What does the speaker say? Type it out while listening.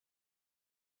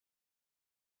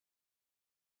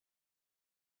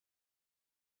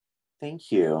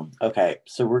Thank you. Okay,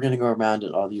 so we're going to go around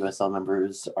and all the USL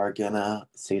members are going to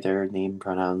say their name,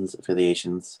 pronouns,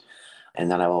 affiliations, and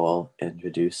then I will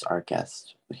introduce our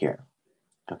guest here.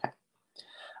 Okay.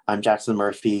 I'm Jackson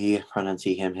Murphy, pronouns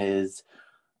he, him, his.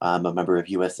 I'm a member of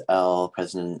USL,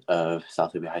 president of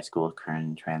Southwood High School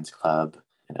Current Trans Club,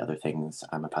 and other things.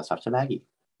 I'm going to pass off to Maggie.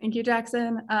 Thank you,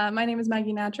 Jackson. My name is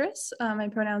Maggie Natras. My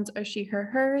pronouns are she, her,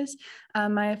 hers.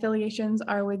 My affiliations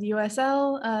are with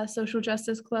USL, Social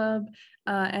Justice Club,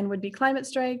 and Would Be Climate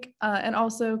Strike, and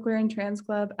also Queer and Trans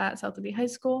Club at Southwood High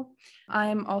School.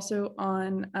 I'm also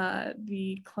on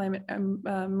the Climate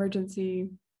Emergency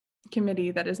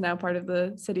Committee that is now part of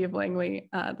the City of Langley,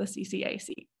 the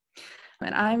CCAC.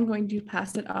 And I'm going to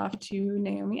pass it off to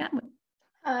Naomi Atwood.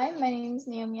 Hi, my name is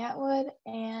Naomi Atwood,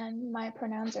 and my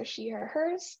pronouns are she, her,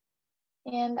 hers.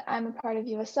 And I'm a part of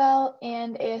USL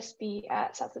and ASB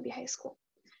at Southwood High School.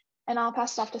 And I'll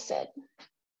pass it off to Sid.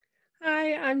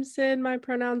 Hi, I'm Sid. My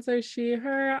pronouns are she,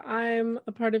 her. I'm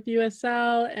a part of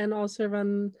USL and also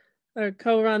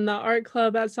co-run the art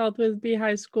club at Southwood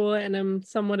High School, and I'm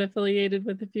somewhat affiliated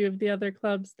with a few of the other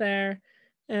clubs there.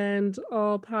 And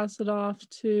I'll pass it off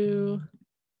to,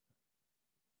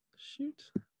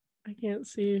 I can't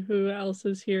see who else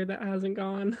is here that hasn't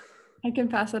gone. I can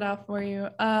pass it off for you.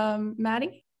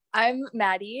 Maddie? I'm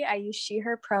Maddie. I use she,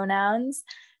 her pronouns,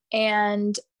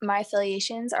 and my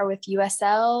affiliations are with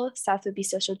USL, Southwood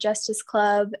Social Justice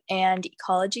Club, and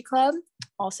Ecology Club,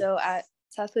 also at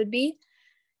Southwood.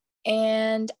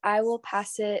 And I will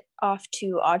pass it off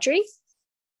to Audrey.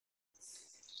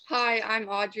 Hi, I'm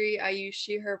Audrey. I use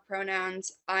she, her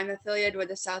pronouns. I'm affiliated with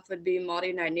the Southwood Model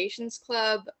United Nations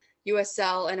Club,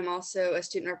 USL, and I'm also a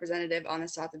student representative on the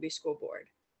Southwood School Board.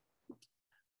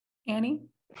 Annie?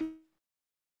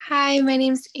 Hi, my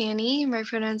name's Annie. My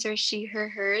pronouns are she, her,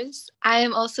 hers. I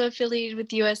am also affiliated with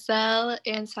USL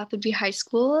and Southwood High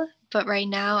School, but right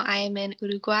now I am in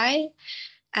Uruguay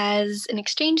as an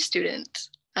exchange student.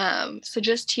 So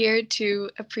just here to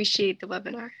appreciate the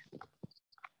webinar.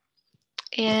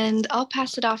 And I'll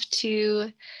pass it off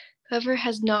to whoever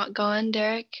has not gone.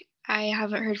 Derek, I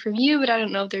haven't heard from you, but I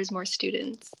don't know if there's more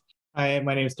students. Hi,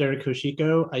 my name is Derek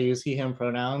Koshiko. I use he, him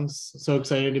pronouns. So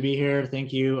excited to be here.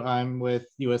 Thank you. I'm with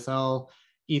USL,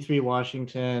 E3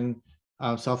 Washington,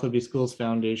 Southwood Schools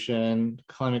Foundation,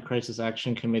 Climate Crisis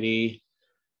Action Committee,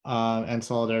 and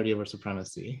Solidarity Over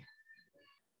Supremacy.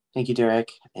 Thank you,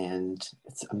 Derek. And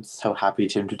I'm so happy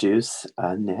to introduce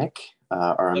Nick,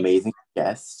 our amazing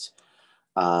guest.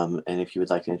 And if you would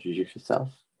like to introduce yourself.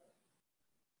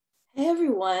 Hey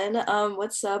everyone,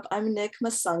 what's up? I'm Nick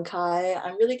Masankai.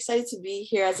 I'm really excited to be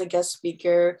here as a guest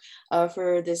speaker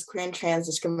for this queer and trans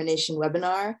discrimination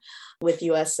webinar with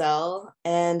USL.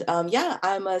 And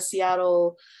I'm a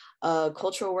Seattle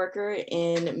cultural worker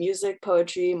in music,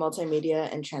 poetry,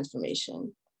 multimedia, and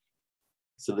transformation.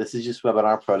 So this is just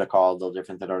webinar protocol, a little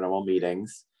different than our normal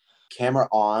meetings. Camera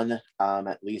on,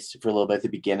 at least for a little bit at the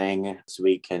beginning, so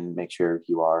we can make sure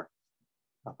you are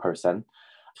a person.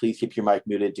 Please keep your mic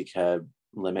muted to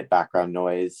limit background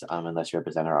noise, unless you're a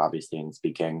presenter, obviously, and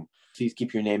speaking. Please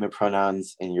keep your name and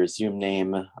pronouns in your Zoom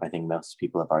name. I think most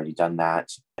people have already done that.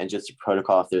 And just a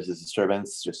protocol, if there's a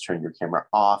disturbance, just turn your camera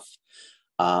off.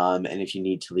 And if you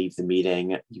need to leave the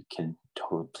meeting, you can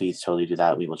please totally do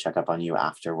that. We will check up on you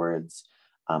afterwards.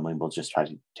 And we'll just try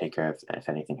to take care of if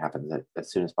anything happens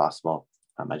as soon as possible.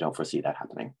 I don't foresee that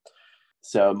happening.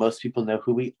 So most people know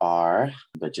who we are,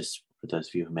 but just for those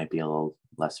of you who might be a little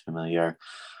less familiar,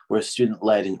 we're a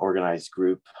student-led and organized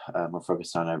group. We're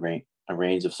focused on a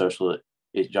range of social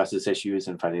justice issues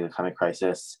and fighting the climate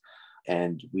crisis.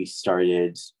 And we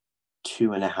started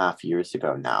 2.5 years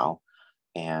ago now.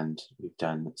 And we've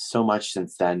done so much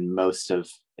since then. Most of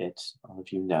it, all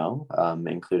of you know,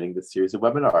 including the series of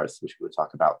webinars, which we will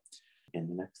talk about in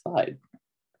the next slide.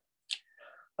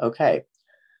 Okay,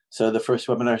 so the first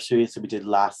webinar series that we did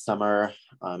last summer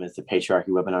is the Patriarchy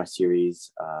webinar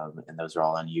series, and those are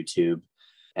all on YouTube.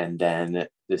 And then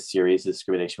this series, the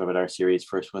discrimination webinar series,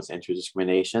 first was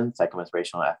interdiscrimination, second was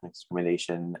racial and ethnic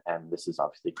discrimination, and this is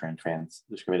obviously queer and trans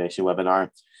discrimination webinar.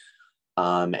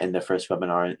 And the first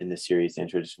webinar in the series,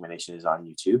 interdiscrimination, is on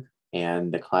YouTube.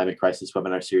 And the climate crisis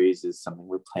webinar series is something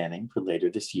we're planning for later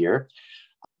this year.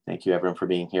 Thank you everyone for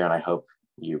being here, and I hope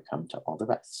you come to all the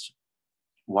rest.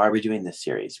 Why are we doing this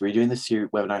series? We're doing this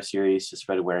webinar series to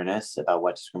spread awareness about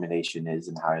what discrimination is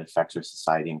and how it affects our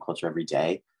society and culture every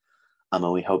day.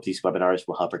 And we hope these webinars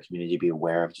will help our community be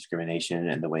aware of discrimination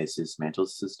and the ways to dismantle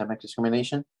systemic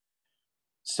discrimination.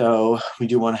 So we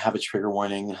do want to have a trigger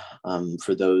warning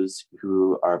for those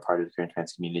who are part of the queer and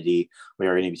trans community. We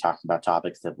are going to be talking about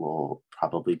topics that will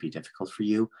probably be difficult for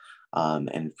you.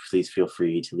 And please feel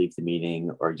free to leave the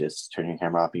meeting or just turn your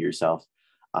camera off of yourself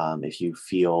if you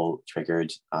feel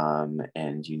triggered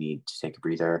and you need to take a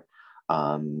breather.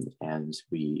 And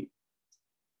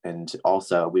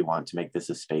also we want to make this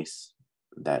a space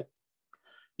that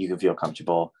you can feel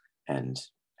comfortable and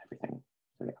everything.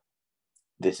 So yeah,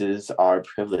 this is our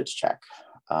privilege check.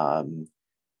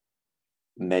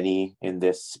 Many in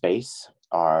this space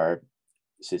are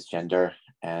cisgender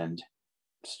and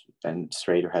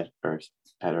straight or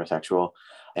heterosexual,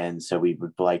 and so we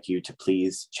would like you to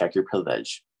please check your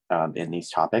privilege in these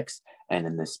topics and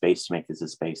in this space to make this a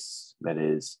space that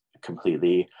is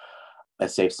completely a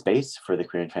safe space for the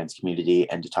queer and trans community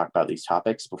and to talk about these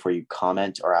topics. Before you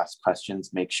comment or ask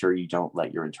questions, make sure you don't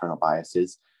let your internal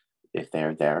biases, if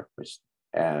they're there, which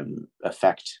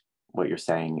affect what you're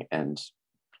saying and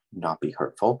not be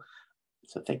hurtful.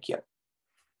 So thank you.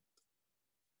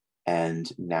 And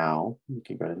now we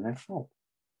can go to the next slide.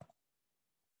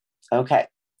 Okay,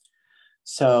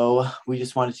 so we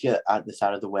just wanted to get this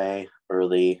out of the way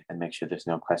early and make sure there's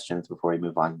no questions before we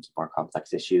move on to more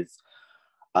complex issues.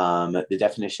 The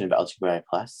definition of LGBTQIA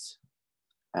plus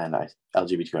and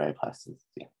LGBTQIA plus.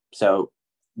 Yeah. So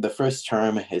the first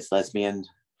term is lesbian,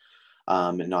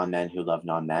 non-men who love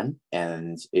non-men,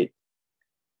 and it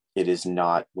is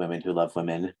not women who love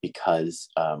women because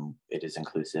it is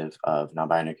inclusive of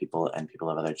non-binary people and people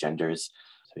of other genders.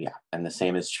 So yeah, and the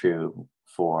same is true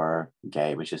for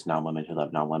gay, which is non-women who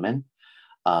love non-women.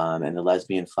 And the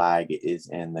lesbian flag is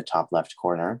in the top left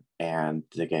corner and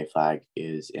the gay flag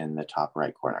is in the top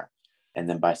right corner. And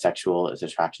then bisexual is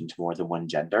attraction to more than one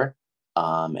gender,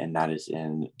 and that is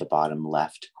in the bottom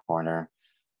left corner.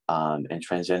 And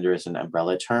transgender is an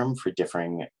umbrella term for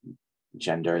differing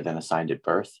gender than assigned at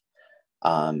birth.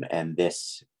 And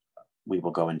this we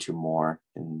will go into more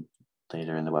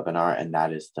later in the webinar, and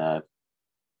that is the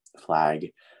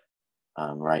flag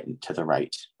right to the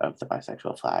right of the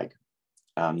bisexual flag.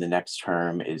 The next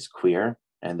term is queer,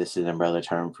 and this is an umbrella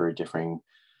term for differing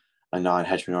a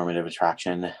non-heteronormative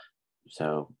attraction.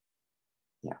 So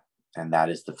yeah, and that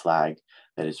is the flag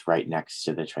that is right next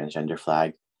to the transgender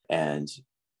flag. And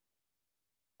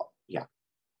yeah,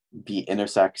 the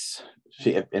intersex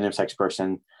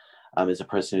person is a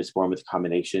person who's born with a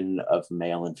combination of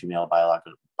male and female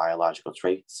biological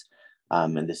traits.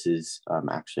 And this is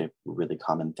actually a really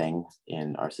common thing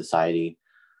in our society,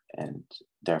 and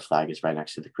their flag is right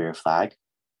next to the queer flag.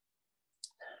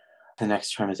 The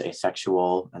next term is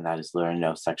asexual, and that is little or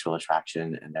no sexual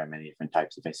attraction, and there are many different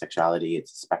types of asexuality.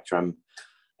 It's a spectrum,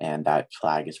 and that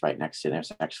flag is right next to the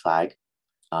intersex flag.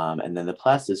 And then the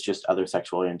plus is just other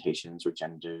sexual orientations or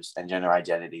genders and gender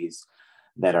identities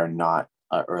that are not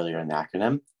earlier in the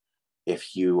acronym.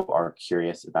 If you are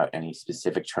curious about any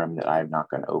specific term that I have not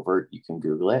gone over, you can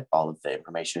Google it. All of the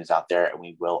information is out there, and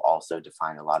we will also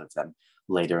define a lot of them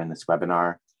later in this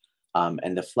webinar.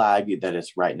 And the flag that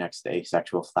is right next to the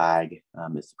asexual flag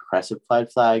is the progressive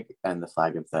pride flag and the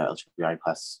flag of the LGBTQIA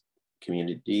plus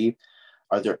community.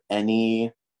 Are there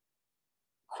any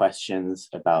questions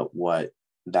about what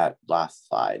that last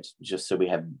slide, just so we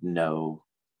have no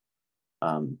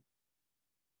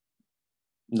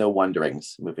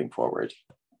wonderings moving forward?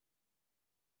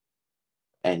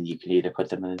 And you can either put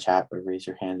them in the chat or raise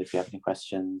your hand if you have any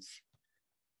questions.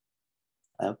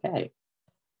 Okay.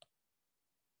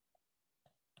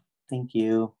 Thank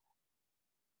you.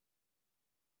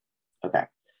 Okay,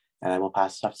 and I will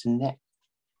pass it off to Nick.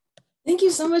 Thank you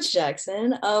so much,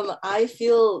 Jackson. I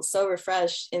feel so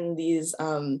refreshed in these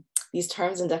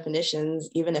terms and definitions,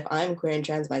 even if I'm queer and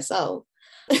trans myself.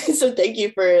 So thank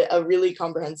you for a really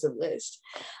comprehensive list.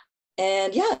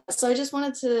 And yeah, so I just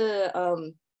wanted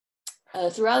to,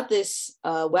 throughout this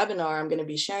webinar, I'm going to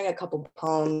be sharing a couple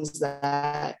poems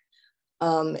that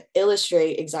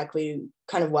illustrate exactly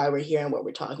kind of why we're here and what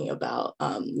we're talking about.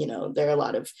 You know, there are a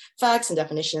lot of facts and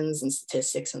definitions and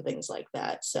statistics and things like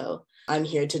that. So I'm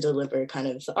here to deliver kind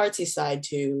of the artsy side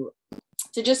to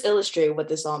just illustrate what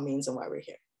this all means and why we're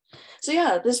here. So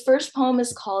yeah, this first poem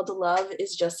is called "Love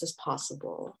is Just as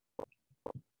Possible."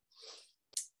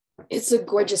 It's a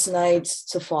gorgeous night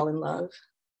to fall in love.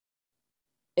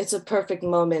 It's a perfect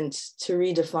moment to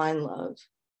redefine love.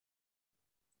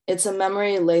 It's a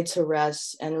memory laid to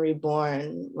rest and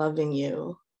reborn, loving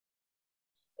you.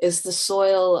 It's the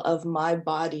soil of my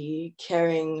body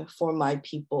caring for my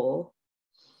people.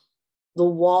 The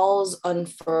walls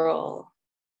unfurl,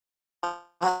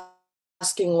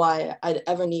 asking why I'd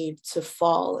ever need to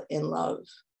fall in love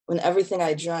when everything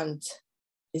I dreamt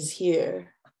is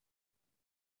here.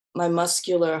 My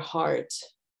muscular heart,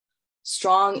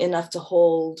 strong enough to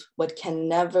hold what can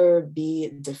never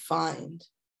be defined.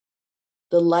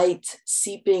 the light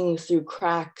seeping through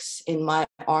cracks in my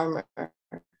armor,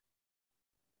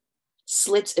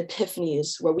 slit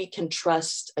epiphanies where we can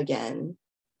trust again.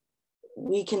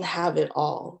 We can have it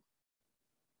all.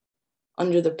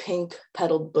 Under the pink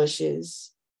petaled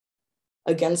bushes,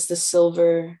 against the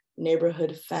silver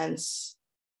neighborhood fence,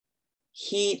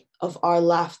 heat of our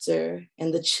laughter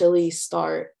and the chilly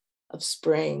start of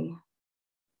spring,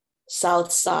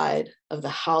 south side of the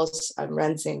house I'm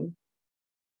renting,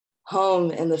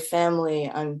 home and the family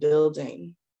I'm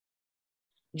building,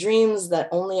 dreams that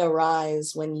only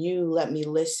arise when you let me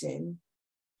listen,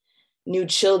 new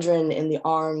children in the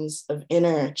arms of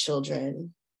inner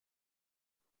children.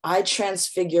 I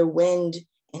transfigure wind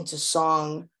into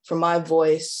song for my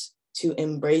voice to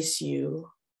embrace you.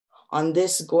 On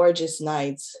this gorgeous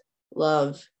night,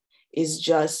 love is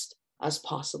just as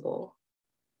possible.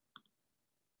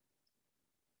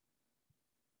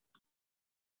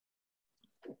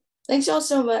 Thanks y'all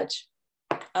so much.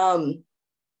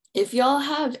 If y'all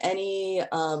have any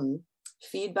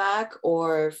feedback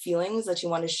or feelings that you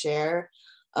want to share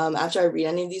after I read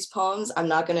any of these poems, I'm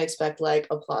not going to expect like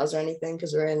applause or anything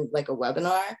because we're in like a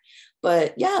webinar.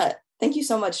 But yeah, thank you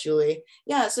so much, Julie.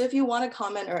 Yeah, so if you want to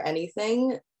comment or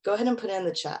anything, go ahead and put it in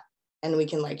the chat and we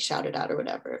can like shout it out or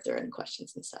whatever if there are any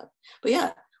questions and stuff. But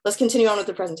yeah, let's continue on with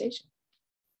the presentation.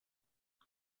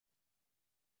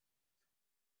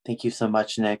 Thank you so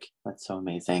much, Nick. That's so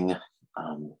amazing.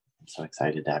 I'm so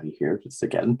excited to have you here just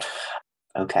again.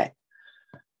 Okay,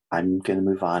 I'm gonna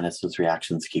move on as those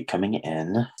reactions keep coming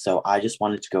in. So I just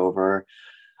wanted to go over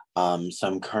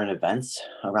some current events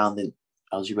around the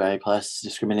LGBTQIA plus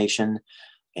discrimination,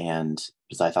 and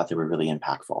because I thought they were really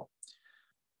impactful.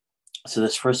 So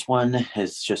this first one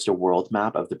is just a world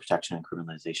map of the protection and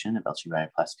criminalization of LGBTQIA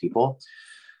plus people.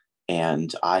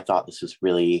 And I thought this was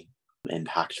really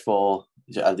impactful,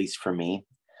 at least for me,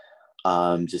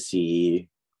 to see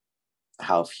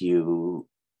how few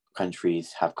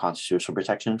countries have constitutional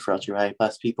protection for LGBTQIA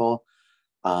plus people,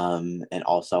 and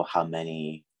also how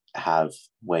many have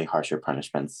way harsher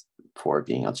punishments for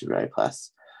being LGBTQIA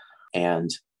plus. And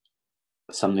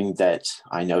something that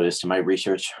I noticed in my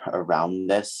research around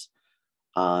this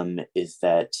is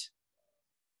that,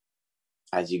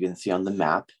 as you can see on the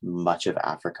map, much of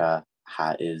Africa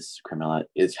has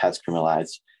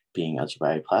criminalized being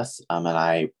LGBTQIA plus. And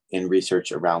I, in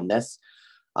research around this,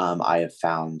 I have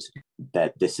found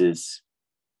that this is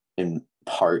in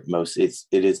part it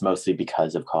is mostly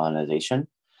because of colonization.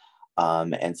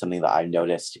 And something that I've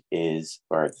noticed is,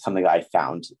 or something that I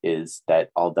found is that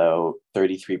although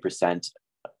 33%,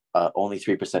 only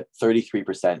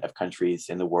 33% of countries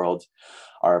in the world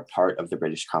are part of the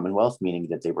British Commonwealth, meaning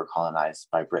that they were colonized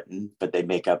by Britain, but they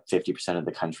make up 50% of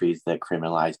the countries that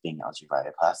criminalize being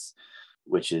LGBTQIA plus,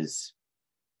 which is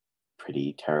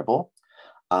pretty terrible.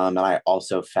 And I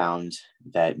also found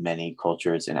that many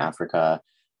cultures in Africa,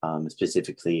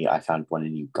 specifically, I found one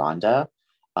in Uganda,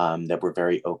 that were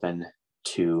very open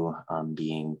to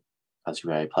being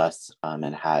LGBTQIA plus,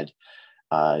 and had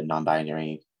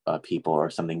non-binary people or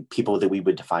people that we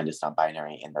would define as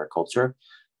non-binary in their culture,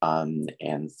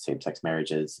 and same-sex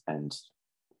marriages and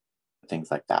things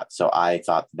like that. So I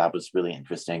thought that was really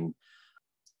interesting.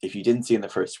 If you didn't see in the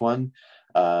first one,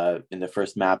 in the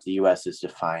first map, the US is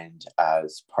defined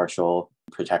as partial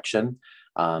protection,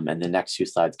 and the next two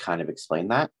slides kind of explain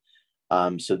that.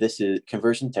 So this is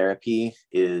conversion therapy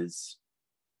is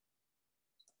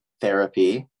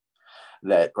therapy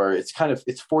that, or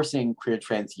it's forcing queer and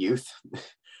trans youth,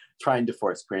 trying to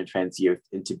force queer and trans youth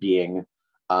into being,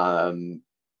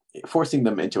 forcing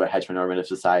them into a heteronormative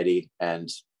society and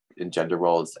in gender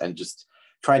roles, and just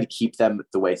trying to keep them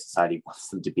the way society wants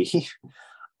them to be.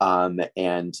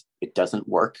 And it doesn't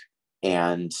work.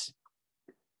 And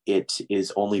it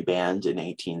is only banned in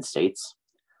 18 states.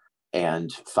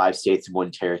 And 5 states in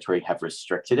one territory have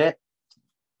restricted it,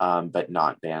 but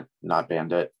not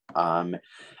banned it.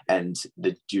 And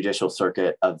the judicial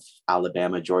circuit of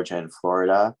Alabama, Georgia, and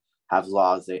Florida have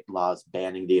laws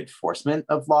banning the enforcement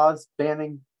of laws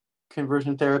banning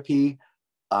conversion therapy,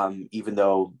 even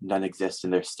though none exist in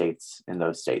those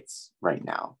states right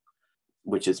now,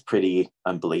 which is pretty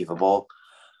unbelievable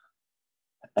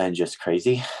and just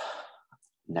crazy.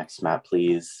 Next map,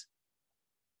 please.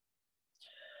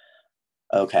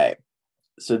 Okay,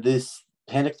 so this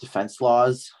panic defense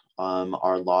laws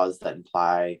are laws that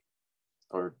imply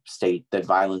or state that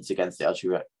violence against the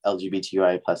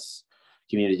LGBTQIA plus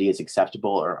community is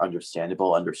acceptable or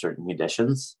understandable under certain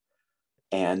conditions.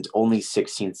 And only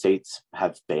 16 states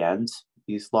have banned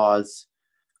these laws,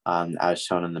 as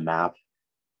shown on the map,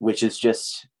 which is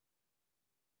just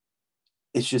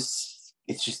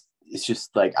it's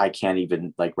just like, I can't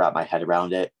even like wrap my head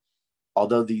around it.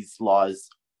 Although these laws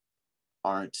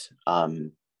aren't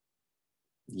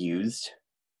used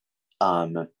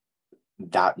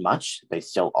that much, they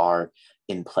still are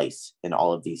in place in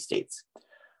all of these states,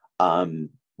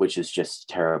 which is just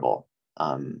terrible.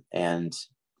 And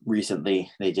recently,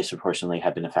 they disproportionately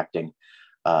have been affecting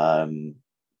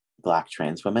Black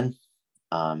trans women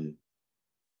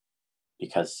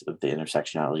because of the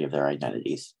intersectionality of their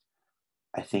identities.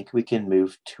 I think we can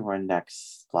move to our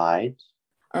next slide.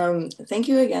 Thank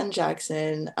you again,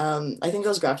 Jackson. I think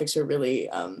those graphics are really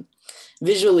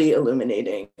visually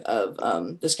illuminating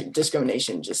of this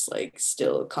discrimination just like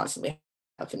still constantly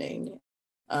happening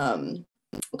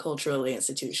culturally,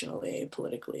 institutionally,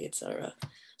 politically, etc.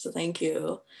 So thank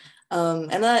you.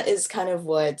 And that is kind of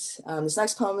what this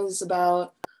next poem is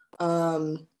about.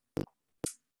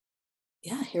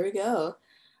 Yeah, here we go.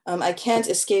 I can't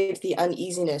escape the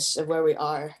uneasiness of where we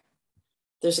are.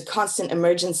 There's a constant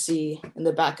emergency in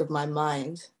the back of my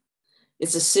mind.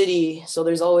 It's a city, so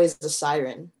there's always a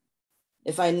siren.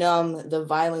 If I numb, the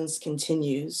violence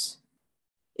continues.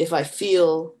 If I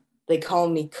feel, they call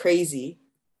me crazy.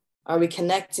 Are we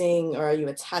connecting or are you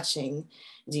attaching?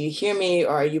 Do you hear me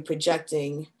or are you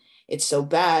projecting? It's so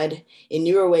bad in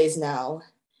newer ways now.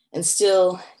 And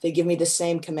still, they give me the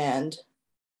same command.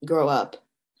 Grow up.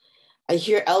 I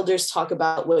hear elders talk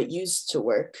about what used to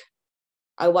work.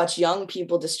 I watch young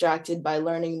people distracted by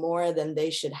learning more than they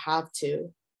should have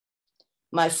to.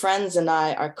 My friends and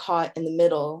I are caught in the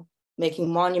middle,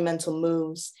 making monumental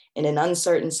moves in an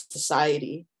uncertain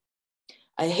society.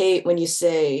 I hate when you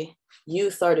say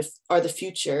youth are the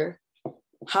future.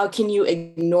 How can you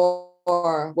ignore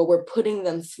what we're putting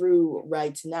them through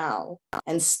right now?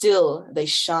 And still they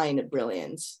shine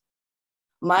brilliant.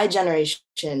 My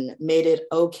generation made it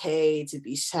okay to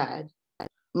be sad.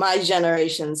 My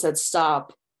generation said,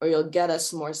 stop, or you'll get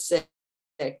us more sick.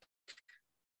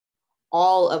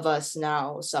 All of us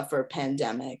now suffer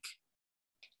pandemic.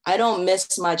 I don't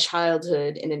miss my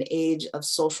childhood in an age of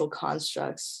social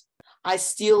constructs. I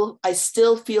still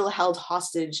feel held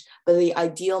hostage by the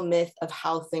ideal myth of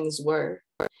how things were.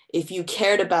 If you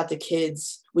cared about the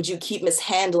kids, would you keep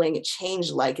mishandling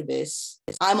change like this?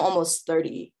 I'm almost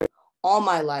 30. All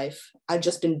my life, I've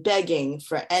just been begging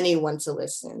for anyone to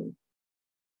listen.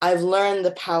 I've learned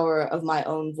the power of my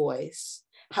own voice,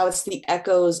 how it's the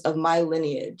echoes of my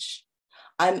lineage.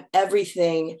 I'm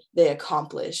everything they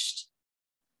accomplished.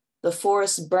 The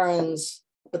forest burns,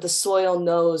 but the soil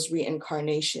knows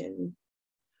reincarnation.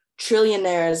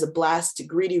 Trillionaires blast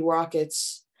greedy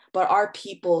rockets, but our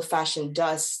people fashion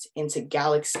dust into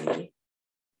galaxy.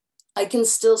 I can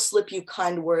still slip you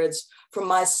kind words from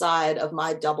my side of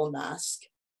my double mask.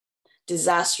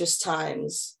 Disastrous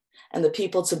times, and the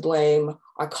people to blame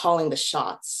are calling the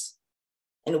shots,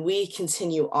 and we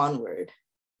continue onward.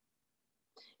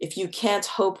 If you can't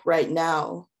hope right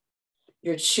now,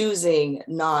 you're choosing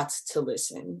not to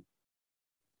listen.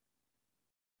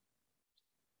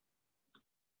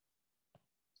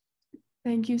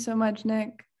 Thank you so much,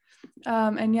 Nick.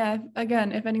 And yeah,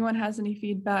 again, if anyone has any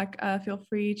feedback, feel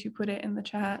free to put it in the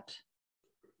chat.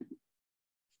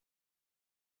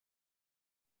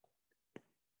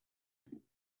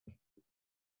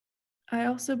 I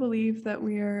also believe that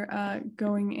we are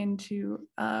going into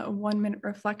a 1-minute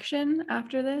reflection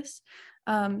after this.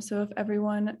 So if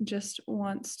everyone just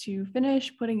wants to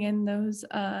finish putting in those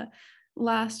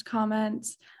last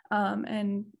comments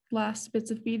and last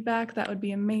bits of feedback, that would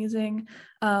be amazing.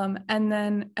 And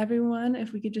then everyone,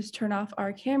 if we could just turn off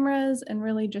our cameras and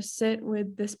really just sit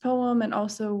with this poem and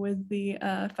also with the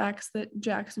facts that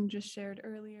Jackson just shared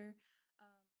earlier.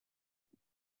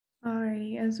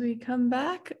 Alrighty, as we come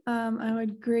back, I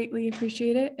would greatly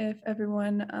appreciate it if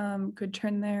everyone could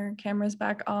turn their cameras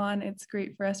back on. It's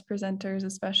great for us presenters,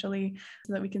 especially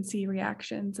so that we can see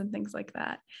reactions and things like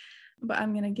that. But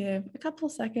I'm gonna give a couple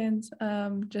seconds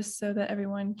just so that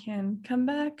everyone can come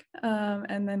back,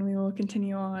 and then we will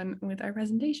continue on with our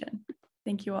presentation.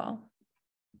 Thank you all.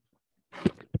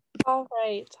 All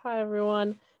right, hi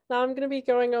everyone. Now I'm going to be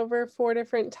going over 4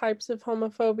 different types of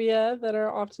homophobia that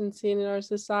are often seen in our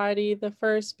society. The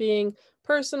first being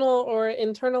personal or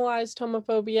internalized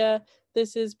homophobia.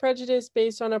 This is prejudice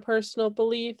based on a personal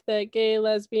belief that gay,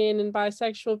 lesbian, and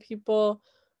bisexual people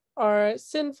are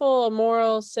sinful,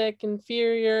 immoral, sick,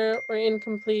 inferior, or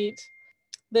incomplete.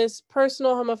 This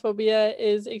personal homophobia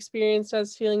is experienced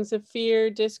as feelings of fear,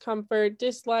 discomfort,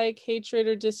 dislike, hatred,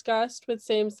 or disgust with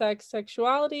same-sex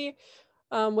sexuality.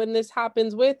 When this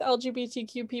happens with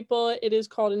LGBTQ people, it is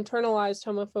called internalized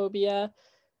homophobia.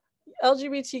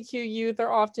 LGBTQ youth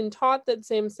are often taught that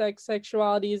same-sex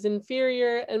sexuality is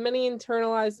inferior, and many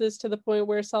internalize this to the point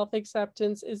where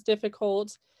self-acceptance is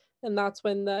difficult, and that's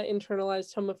when the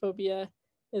internalized homophobia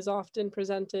is often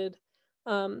presented.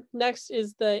 Next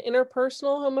is the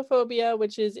interpersonal homophobia,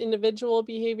 which is individual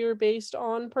behavior based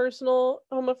on personal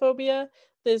homophobia.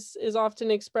 This is often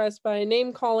expressed by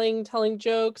name-calling, telling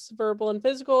jokes, verbal and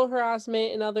physical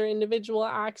harassment, and other individual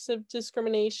acts of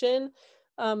discrimination.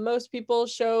 Most people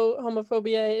show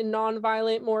homophobia in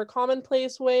non-violent, more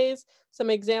commonplace ways. Some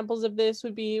examples of this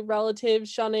would be relatives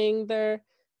shunning their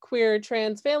queer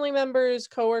trans family members,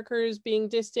 coworkers being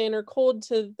distant or cold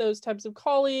to those types of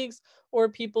colleagues, or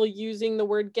people using the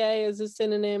word gay as a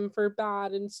synonym for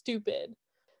bad and stupid.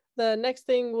 The next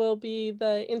thing will be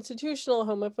the institutional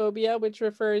homophobia, which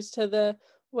refers to the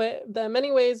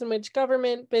many ways in which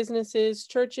government, businesses,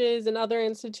 churches, and other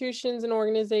institutions and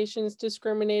organizations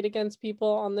discriminate against people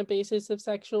on the basis of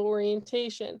sexual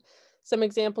orientation. Some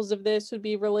examples of this would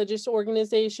be religious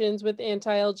organizations with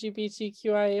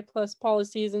anti-LGBTQIA plus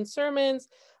policies and sermons,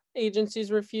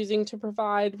 agencies refusing to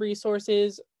provide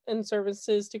resources and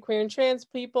services to queer and trans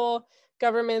people,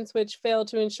 governments which fail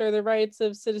to ensure the rights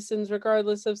of citizens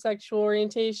regardless of sexual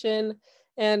orientation,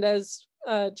 and as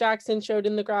Jackson showed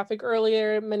in the graphic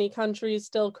earlier, many countries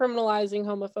still criminalizing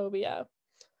homophobia.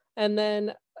 And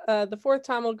then the fourth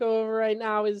time we'll go over right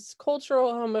now is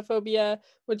cultural homophobia,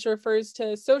 which refers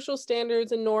to social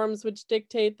standards and norms which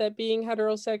dictate that being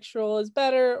heterosexual is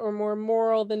better or more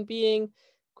moral than being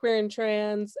queer and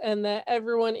trans, and that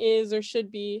everyone is or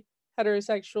should be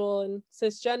heterosexual and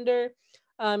cisgender.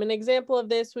 An example of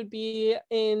this would be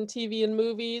in TV and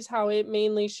movies, how it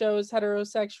mainly shows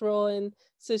heterosexual and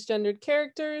cisgendered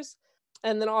characters.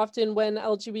 And then often when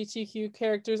LGBTQ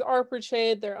characters are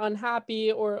portrayed, they're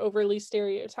unhappy or overly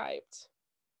stereotyped.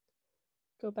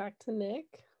 Go back to Nick.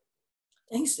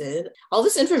 Thanks, Sid. All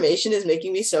this information is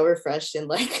making me so refreshed in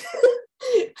like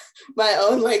my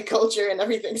own like culture and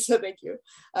everything. So thank you.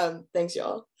 Thanks,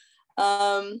 y'all.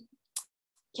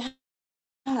 Yeah.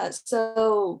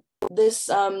 So this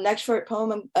next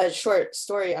short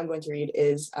story I'm going to read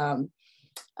is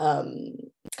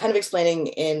kind of explaining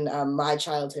in my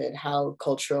childhood how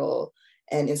cultural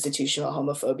and institutional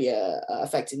homophobia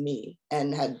affected me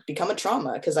and had become a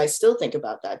trauma, because I still think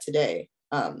about that today.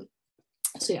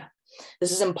 So yeah,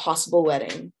 this is Impossible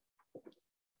Wedding.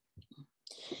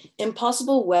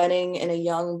 Impossible wedding in a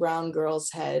young brown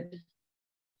girl's head.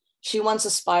 She once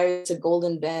aspired to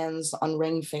golden bands on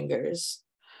ring fingers.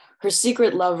 Her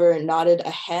secret lover knotted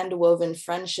a hand-woven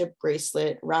friendship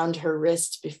bracelet round her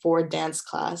wrist before dance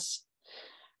class.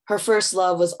 Her first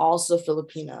love was also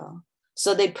Filipino,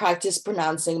 so they'd practice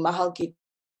pronouncing mahal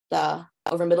kita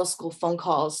over middle school phone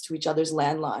calls to each other's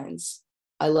landlines.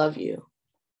 I love you.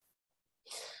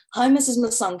 Hi, Mrs.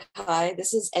 Masangkai,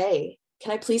 this is A.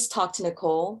 Can I please talk to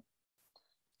Nicole?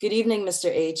 Good evening,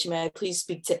 Mr. H. May I please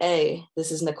speak to A?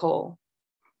 This is Nicole.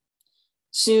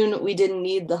 Soon, we didn't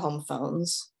need the home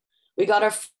phones. We got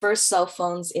our first cell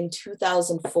phones in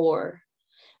 2004,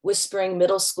 whispering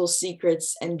middle school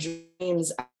secrets and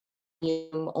dreams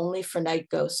only for night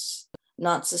ghosts,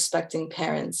 not suspecting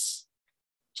parents.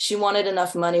 She wanted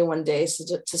enough money one day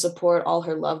to support all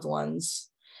her loved ones.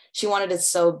 She wanted it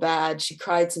so bad, she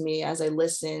cried to me as I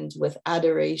listened with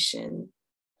adoration.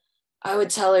 I would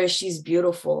tell her she's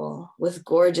beautiful, with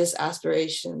gorgeous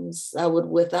aspirations that would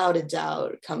without a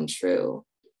doubt come true.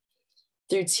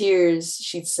 Through tears,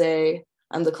 she'd say,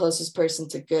 I'm the closest person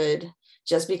to good,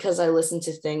 just because I listened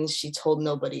to things she told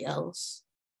nobody else.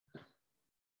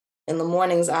 In the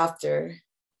mornings after,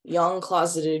 young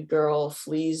closeted girl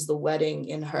flees the wedding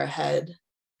in her head.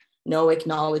 No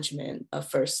acknowledgement of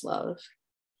first love.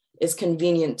 It's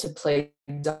convenient to play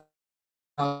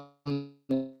dumb.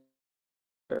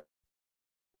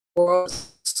 World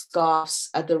scoffs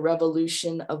at the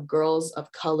revolution of girls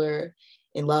of color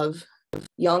in love.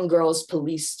 Young girls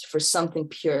policed for something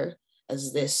pure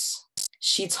as this.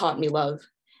 She taught me love,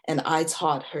 and I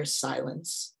taught her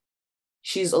silence.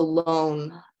 She's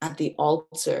alone at the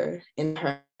altar in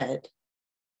her head.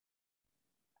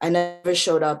 I never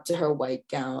showed up to her white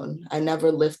gown. I never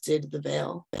lifted the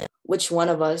veil. Which one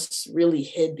of us really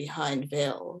hid behind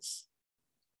veils?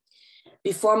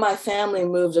 Before my family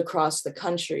moved across the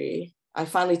country, I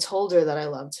finally told her that I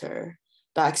loved her,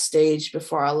 backstage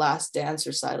before our last dance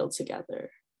recital together.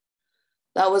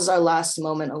 That was our last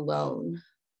moment alone.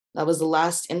 That was the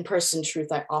last in-person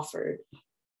truth I offered.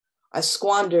 I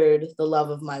squandered the love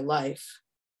of my life.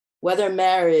 Whether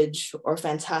marriage or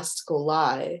fantastical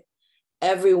lie,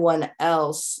 everyone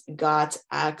else got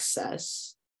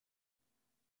access.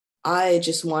 I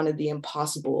just wanted the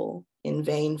impossible in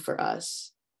vain for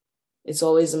us. It's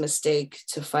always a mistake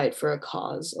to fight for a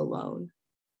cause alone.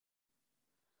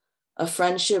 A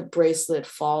friendship bracelet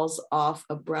falls off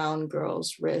a brown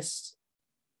girl's wrist.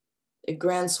 It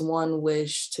grants one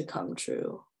wish to come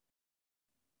true.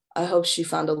 I hope she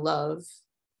found a love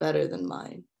better than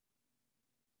mine.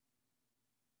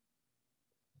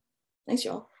 Thanks,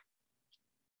 y'all.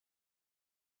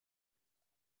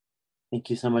 Thank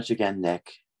you so much again,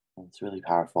 Nick. It's really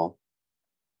powerful.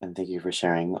 And thank you for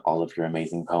sharing all of your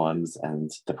amazing poems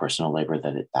and the personal labor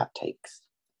that takes.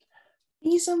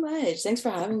 Thank you so much. Thanks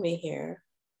for having me here.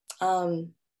 As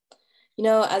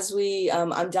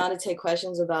I'm down to take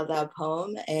questions about that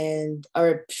poem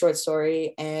or short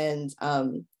story. And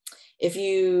if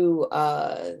you,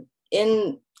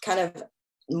 in kind of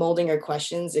molding your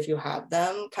questions, if you have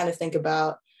them, kind of think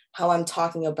about how I'm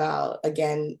talking about,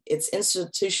 again, it's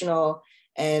institutional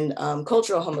and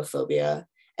cultural homophobia.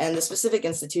 And the specific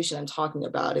institution I'm talking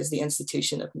about is the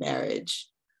institution of marriage.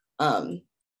 So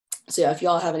yeah, if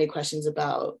y'all have any questions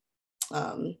about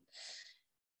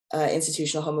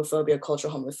institutional homophobia,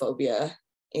 cultural homophobia,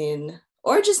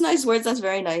 or just nice words, that's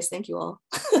very nice. Thank you all.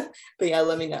 But yeah,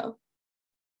 let me know.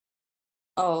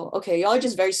 Oh, okay. Y'all are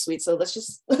just very sweet. So let's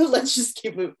just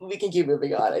we can keep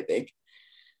moving on, I think.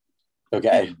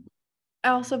 Okay.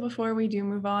 Also, before we do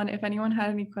move on, if anyone had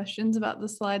any questions about the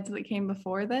slides that came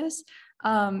before this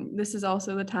is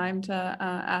also the time to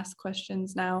ask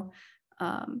questions now.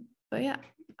 But yeah,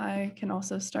 I can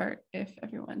also start if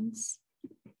everyone's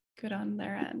good on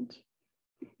their end.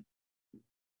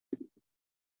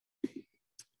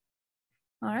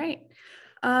 All right.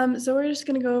 So we're just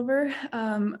going to go over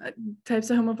types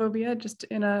of homophobia just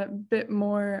in a bit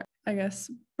more, I guess,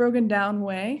 broken down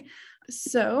way.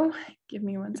 So give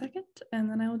me 1 second and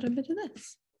then I will jump into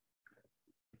this.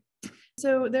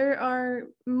 So there are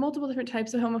multiple different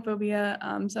types of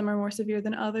homophobia. Some are more severe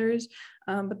than others,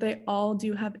 but they all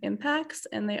do have impacts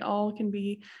and they all can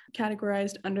be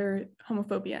categorized under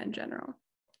homophobia in general.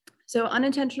 So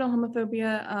unintentional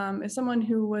homophobia is someone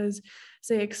who was,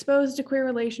 say, exposed to queer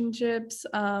relationships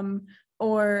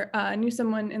or knew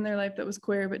someone in their life that was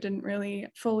queer but didn't really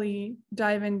fully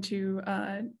dive into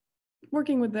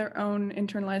working with their own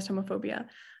internalized homophobia,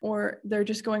 or they're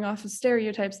just going off of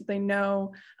stereotypes that they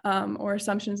know or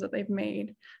assumptions that they've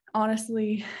made.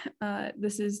 Honestly,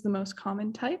 this is the most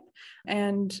common type.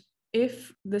 And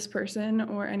if this person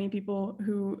or any people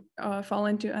who fall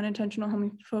into unintentional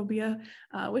homophobia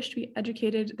wish to be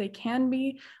educated, they can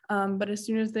be, but as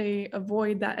soon as they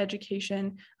avoid that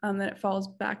education, then it falls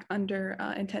back under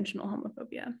intentional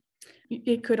homophobia.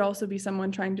 It could also be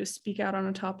someone trying to speak out on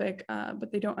a topic,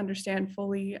 but they don't understand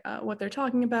fully what they're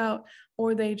talking about,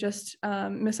 or they just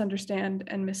misunderstand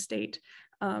and misstate.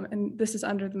 And this is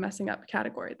under the messing up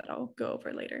category that I'll go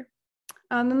over later.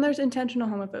 Then there's intentional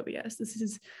homophobia. So this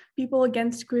is people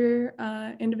against queer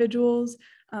individuals,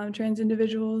 trans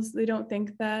individuals. They don't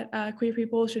think that queer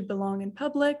people should belong in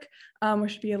public or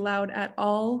should be allowed at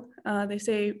all. They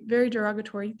say very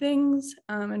derogatory things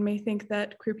and may think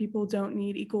that queer people don't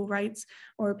need equal rights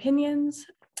or opinions.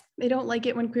 They don't like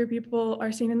it when queer people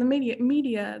are seen in the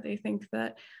media. They think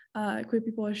that queer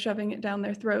people are shoving it down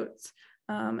their throats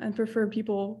and prefer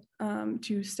people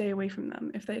to stay away from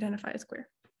them if they identify as queer.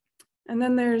 And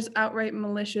then there's outright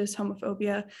malicious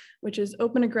homophobia, which is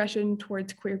open aggression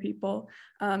towards queer people.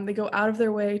 They go out of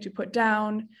their way to put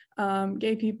down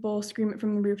gay people, scream it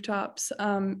from the rooftops,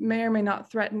 may or may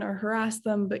not threaten or harass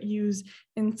them, but use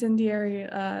incendiary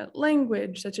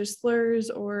language such as slurs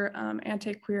or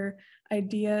anti-queer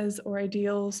ideas or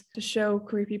ideals to show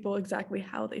queer people exactly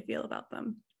how they feel about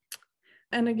them.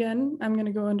 And again, I'm going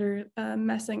to go under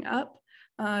messing up.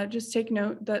 Just take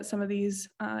note that some of these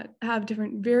have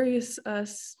different various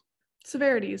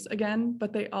severities again,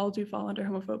 but they all do fall under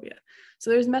homophobia.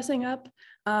 So there's messing up.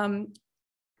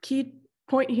 Key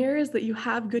point here is that you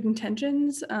have good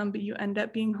intentions, but you end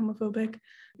up being homophobic.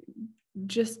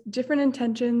 Just different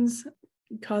intentions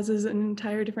causes an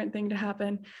entire different thing to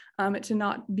happen, it to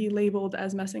not be labeled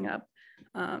as messing up,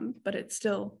 but it's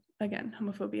still, again,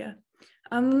 homophobia.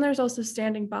 There's also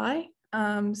standing by.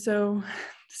 So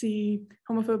see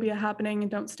homophobia happening and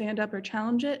don't stand up or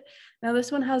challenge it. Now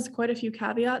this one has quite a few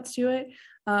caveats to it.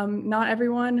 Not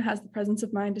everyone has the presence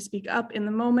of mind to speak up in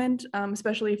the moment,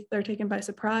 especially if they're taken by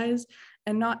surprise.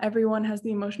 And not everyone has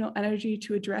the emotional energy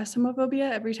to address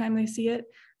homophobia every time they see it,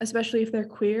 especially if they're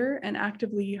queer and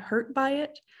actively hurt by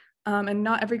it. And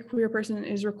not every queer person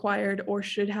is required or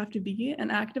should have to be an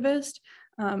activist,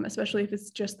 especially if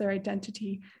it's just their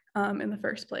identity in the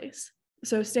first place.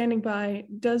 So standing by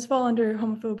does fall under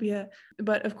homophobia,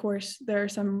 but of course there are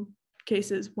some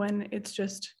cases when it's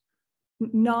just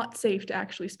not safe to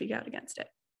actually speak out against it.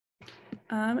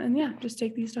 And yeah, just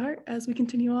take these to heart as we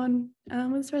continue on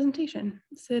with this presentation.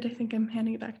 Sid, I think I'm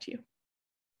handing it back to you.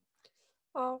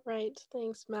 All right,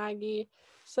 thanks, Maggie.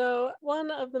 So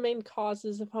one of the main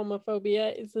causes of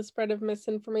homophobia is the spread of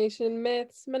misinformation and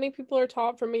myths. Many people are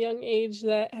taught from a young age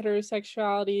that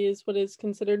heterosexuality is what is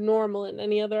considered normal and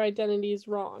any other identity is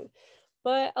wrong.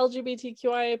 But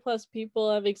LGBTQIA plus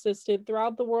people have existed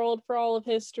throughout the world for all of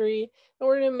history. In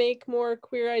order to make more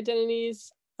queer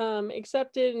identities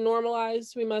accepted and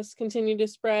normalized, we must continue to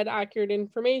spread accurate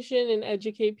information and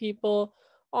educate people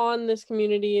on this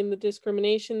community and the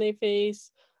discrimination they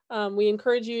face. We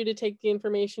encourage you to take the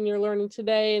information you're learning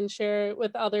today and share it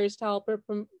with others to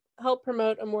help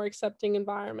promote a more accepting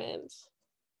environment.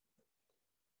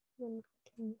 Move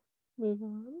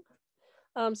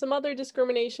on. Some other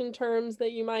discrimination terms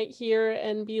that you might hear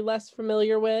and be less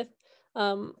familiar with.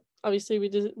 Obviously,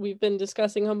 we've been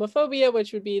discussing homophobia,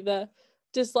 which would be the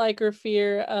dislike or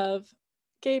fear of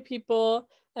gay people.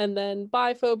 And then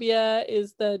biphobia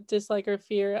is the dislike or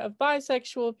fear of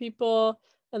bisexual people.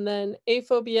 And then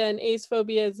aphobia and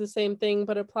acephobia is the same thing,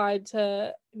 but applied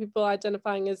to people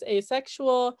identifying as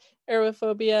asexual.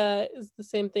 Arophobia is the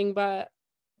same thing, but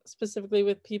specifically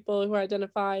with people who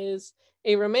identify as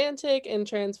aromantic, and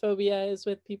transphobia is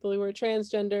with people who are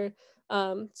transgender.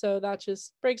 So that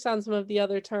just breaks down some of the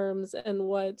other terms and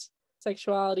what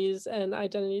sexualities and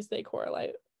identities they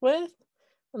correlate with.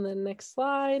 And then next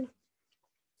slide.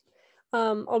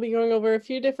 I'll be going over a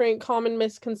few different common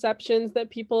misconceptions that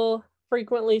people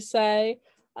frequently say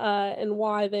and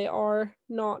why they are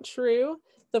not true.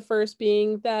 The first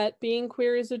being that being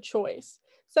queer is a choice.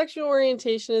 Sexual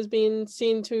orientation is being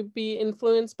seen to be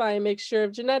influenced by a mixture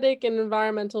of genetic and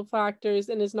environmental factors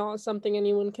and is not something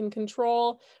anyone can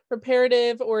control.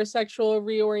 Reparative or sexual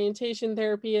reorientation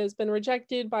therapy has been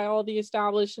rejected by all the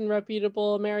established and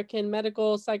reputable American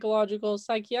medical, psychological,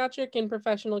 psychiatric, and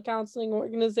professional counseling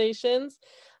organizations.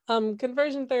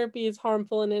 Conversion therapy is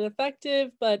harmful and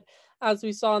ineffective, but as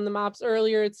we saw in the maps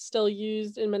earlier, it's still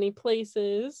used in many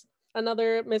places.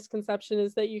 Another misconception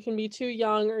is that you can be too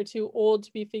young or too old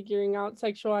to be figuring out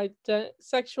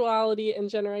sexuality and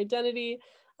gender identity.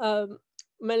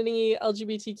 Many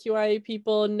LGBTQIA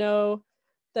people know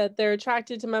that they're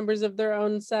attracted to members of their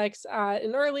own sex at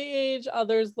an early age.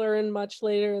 Others learn much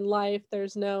later in life.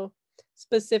 There's no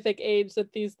specific age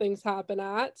that these things happen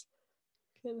at.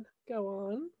 Can go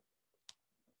on.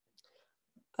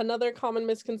 Another common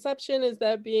misconception is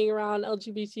that being around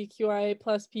LGBTQIA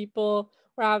plus people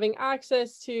or having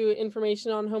access to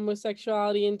information on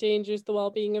homosexuality endangers the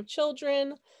well-being of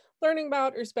children. Learning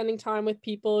about or spending time with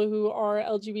people who are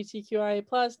LGBTQIA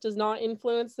plus does not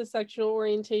influence the sexual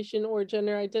orientation or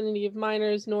gender identity of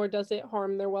minors, nor does it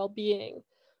harm their well-being.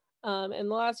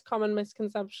 And the last common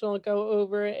misconception I'll go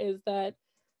over is that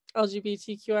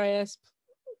LGBTQIA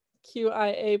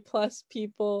plus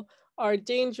people are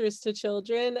dangerous to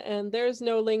children, and there's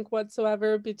no link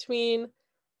whatsoever between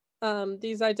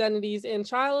these identities and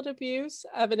child abuse.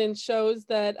 Evidence shows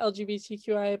that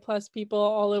LGBTQIA plus people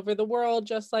all over the world,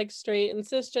 just like straight and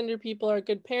cisgender people, are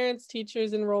good parents,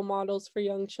 teachers, and role models for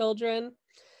young children.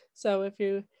 So if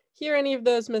you hear any of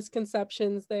those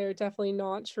misconceptions, they're definitely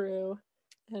not true.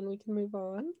 And we can move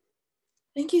on.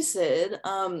 Thank you, Sid.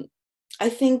 I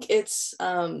think it's,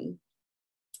 well,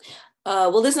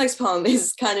 this next poem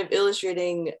is kind of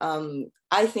illustrating,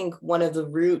 I think, one of the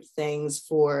root things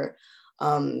for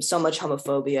so much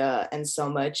homophobia and so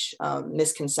much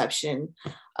misconception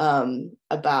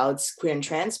about queer and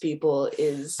trans people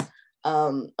is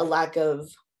a lack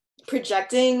of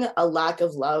projecting, a lack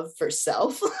of love for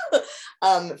self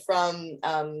from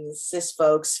cis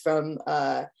folks, from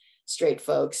straight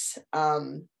folks.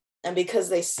 And because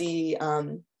they see,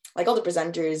 like all the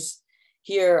presenters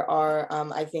here are,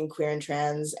 I think, queer and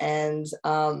trans, and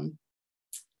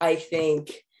I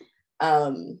think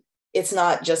it's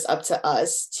not just up to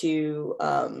us to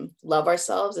love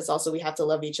ourselves, it's also we have to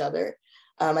love each other.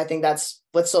 I think that's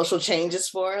what social change is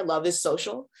for. Love is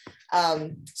social.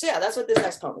 So yeah, that's what this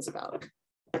next poem is about.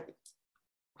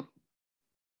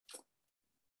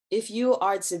 If you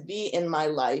are to be in my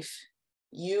life,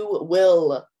 you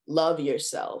will love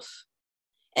yourself.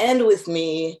 And with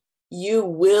me, you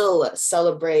will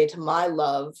celebrate my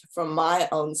love from my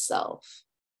own self.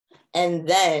 And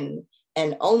then,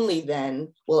 and only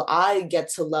then, will I get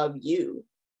to love you.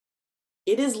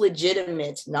 It is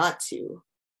legitimate not to,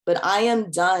 but I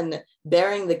am done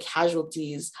bearing the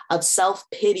casualties of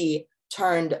self-pity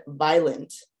turned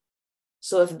violent.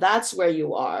 So if that's where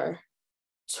you are,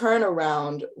 turn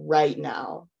around right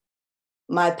now.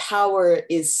 My power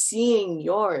is seeing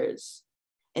yours.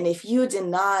 And if you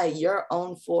deny your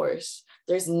own force,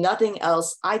 there's nothing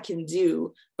else I can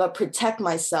do but protect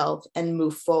myself and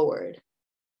move forward.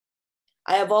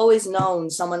 I have always known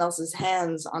someone else's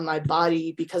hands on my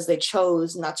body because they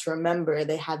chose not to remember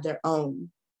they had their own.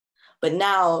 But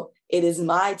now it is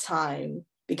my time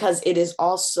because it is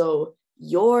also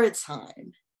your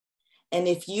time. And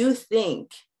if you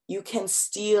think you can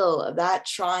steal that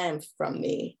triumph from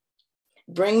me,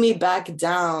 bring me back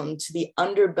down to the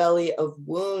underbelly of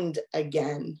wound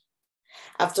again.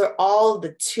 After all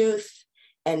the tooth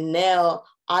and nail,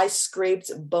 I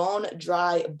scraped bone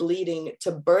dry bleeding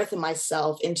to birth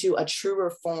myself into a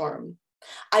truer form.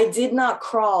 I did not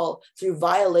crawl through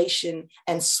violation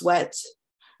and sweat,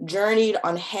 journeyed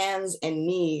on hands and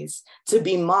knees to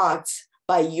be mocked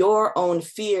by your own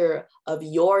fear of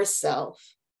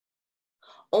yourself.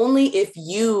 Only if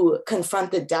you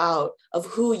confront the doubt of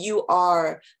who you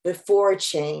are before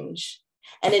change,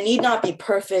 and it need not be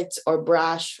perfect or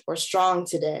brash or strong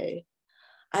today.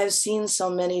 I have seen so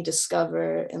many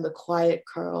discover in the quiet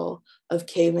curl of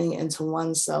caving into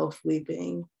oneself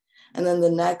weeping, and then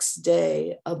the next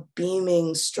day, a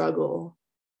beaming struggle,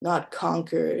 not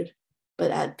conquered,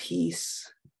 but at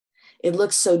peace. It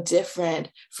looks so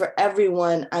different for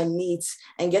everyone I meet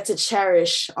and get to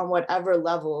cherish on whatever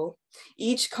level.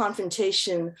 Each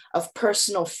confrontation of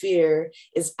personal fear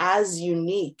is as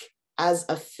unique as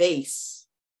a face.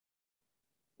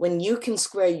 When you can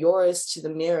square yours to the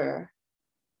mirror,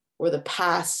 or the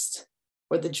past,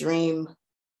 or the dream,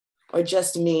 or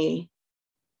just me,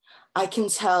 I can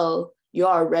tell you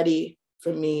are ready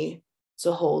for me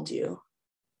to hold you.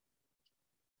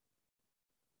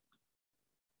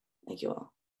 Thank you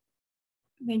all.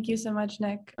 Thank you so much,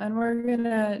 Nick. And we're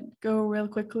gonna go real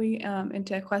quickly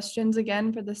into questions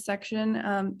again for this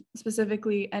section,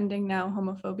 specifically ending now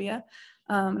homophobia.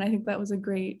 And I think that was a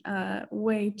great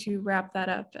way to wrap that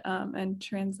up and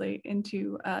translate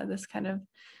into this kind of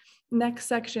next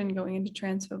section going into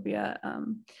transphobia.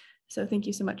 So thank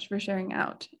you so much for sharing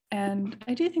out. And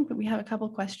I do think that we have a couple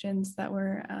questions that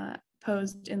were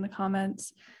posed in the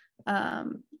comments.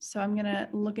 So I'm gonna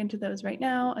look into those right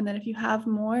now. And then if you have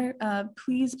more,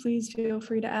 please feel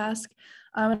free to ask.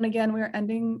 And again, we're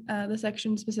ending the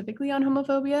section specifically on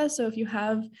homophobia. So if you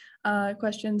have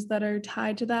questions that are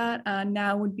tied to that,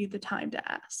 now would be the time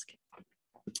to ask.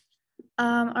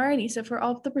 Alrighty, so for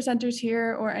all of the presenters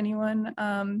here or anyone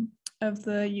of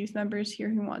the youth members here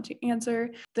who want to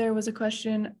answer, there was a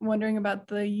question wondering about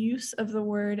the use of the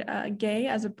word gay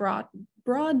as a broad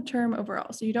term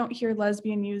overall. So you don't hear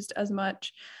lesbian used as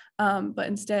much, but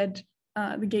instead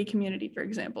the gay community, for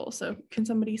example. So can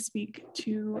somebody speak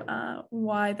to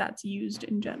why that's used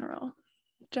in general?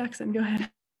 Jackson, go ahead.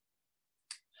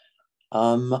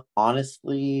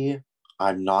 Honestly,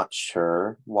 I'm not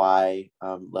sure why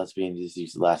lesbian is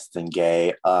used less than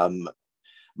gay.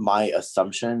 My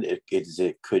assumption is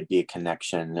it could be a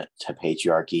connection to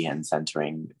patriarchy and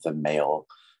centering the male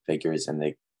figures in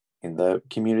the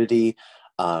community.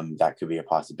 That could be a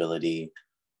possibility.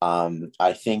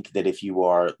 I think that if you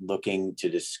are looking to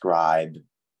describe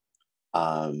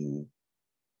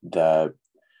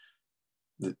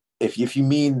if you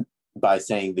mean by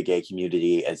saying the gay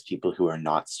community as people who are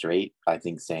not straight, I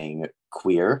think saying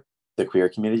queer, the queer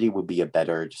community would be a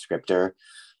better descriptor.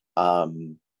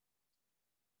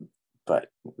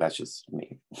 But that's just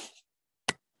me.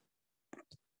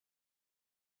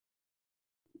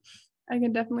 I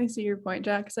can definitely see your point,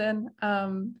 Jackson.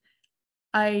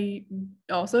 I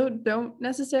also don't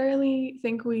necessarily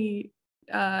think we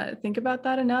think about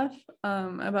that enough,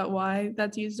 about why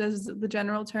that's used as the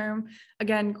general term.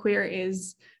 Again, queer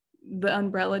is the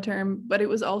umbrella term, but it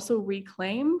was also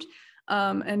reclaimed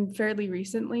and fairly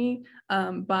recently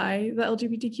by the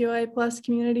LGBTQIA plus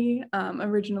community.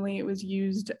 Originally, it was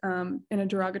used in a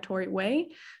derogatory way.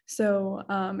 So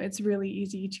it's really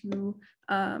easy to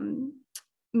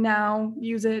now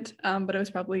use it, but it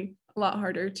was probably a lot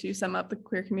harder to sum up the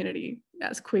queer community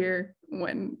as queer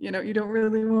when, you know, you don't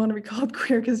really want to be called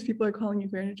queer because people are calling you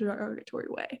queer in a derogatory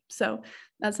way. So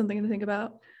that's something to think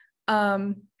about.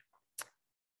 I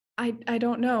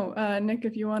don't know. Nick,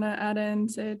 if you want to add in,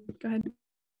 say it, go ahead.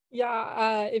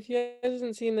 Yeah, if you guys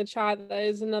haven't seen the chat, that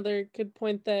is another good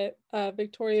point that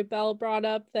Victoria Bell brought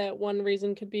up, that one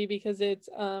reason could be because it's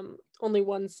only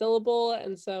one syllable,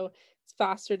 and so it's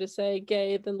faster to say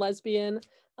gay than lesbian.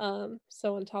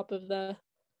 So on top of the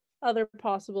other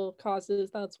possible causes,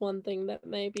 that's one thing that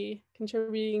may be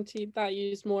contributing to that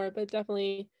use more, but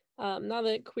definitely now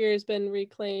that queer has been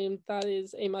reclaimed, that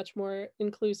is a much more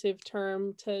inclusive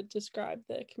term to describe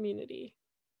the community.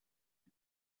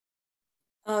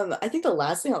 I think the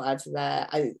last thing I'll add to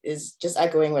that is just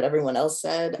echoing what everyone else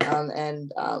said,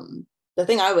 and the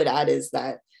thing I would add is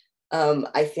that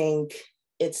I think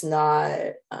it's not,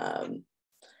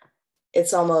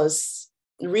 it's almost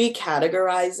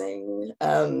recategorizing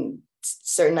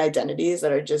certain identities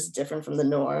that are just different from the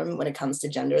norm when it comes to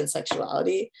gender and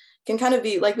sexuality. Can kind of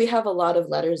be like, we have a lot of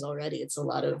letters already. It's a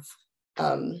lot of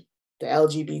the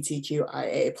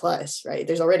LGBTQIA plus, right?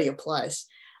 There's already a plus.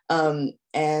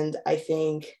 And I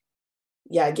think,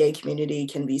 yeah, gay community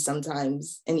can be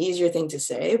sometimes an easier thing to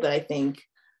say, but I think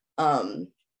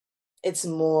it's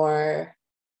more,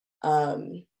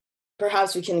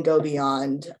 perhaps we can go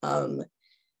beyond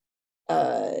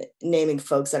naming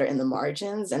folks that are in the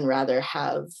margins and rather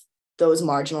have those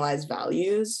marginalized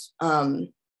values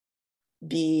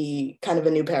be kind of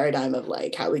a new paradigm of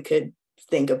like how we could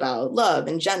think about love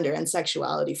and gender and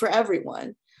sexuality for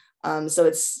everyone. So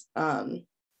it's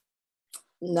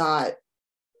not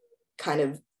kind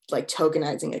of like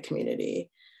tokenizing a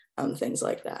community, things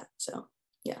like that. So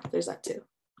yeah, there's that too.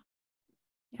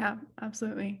 Yeah,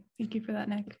 absolutely. Thank you for that,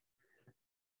 Nick.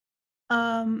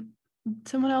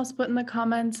 Someone else put in the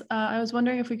comments, I was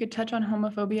wondering if we could touch on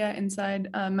homophobia inside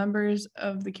members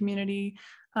of the community.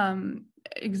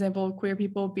 Example, queer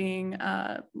people being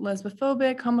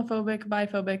lesbophobic, homophobic,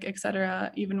 biphobic,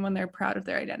 etc., even when they're proud of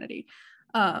their identity.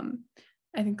 I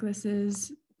think this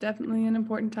is definitely an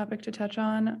important topic to touch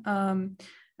on.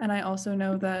 And I also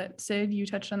know that, Sid, you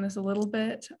touched on this a little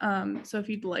bit. So if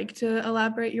you'd like to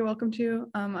elaborate, you're welcome to.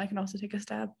 I can also take a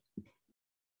stab.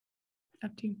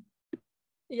 Up to you.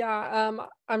 Yeah,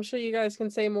 I'm sure you guys can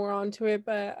say more onto it,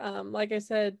 but like I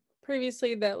said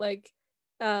previously, that like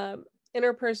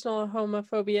interpersonal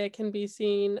homophobia can be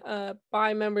seen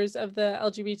by members of the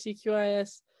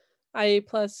LGBTQIA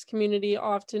plus community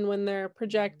often when they're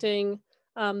projecting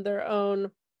their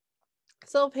own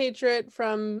self-hatred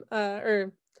from,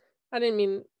 or I didn't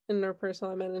mean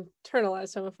interpersonal, I meant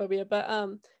internalized homophobia, but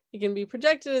it can be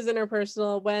projected as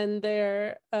interpersonal when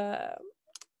they're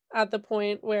at the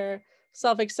point where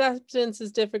self-acceptance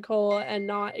is difficult and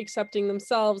not accepting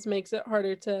themselves makes it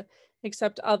harder to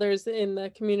accept others in the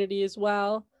community as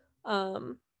well.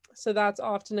 So that's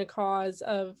often a cause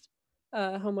of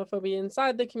homophobia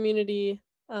inside the community.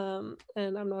 And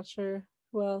I'm not sure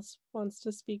who else wants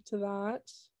to speak to that.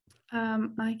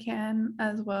 I can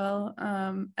as well.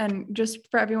 And just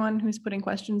for everyone who's putting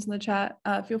questions in the chat,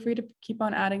 feel free to keep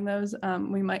on adding those.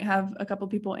 We might have a couple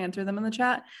people answer them in the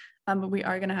chat, but we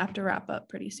are going to have to wrap up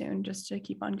pretty soon just to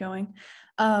keep on going.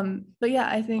 But yeah,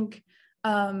 I think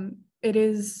it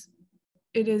is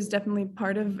definitely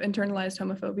part of internalized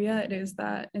homophobia. It is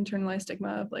that internalized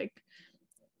stigma of like,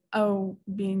 oh,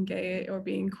 being gay or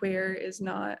being queer is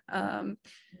not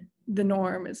the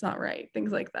norm, it's not right,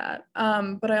 things like that.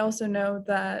 But I also know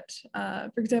that,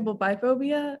 for example,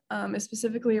 biphobia is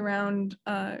specifically around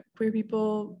queer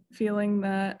people feeling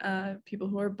that people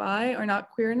who are bi are not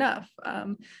queer enough.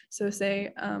 So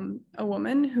say a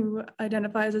woman who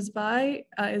identifies as bi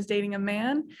is dating a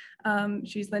man,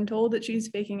 she's then told that she's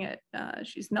faking it.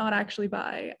 She's not actually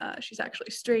bi, she's actually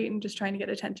straight and just trying to get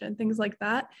attention, things like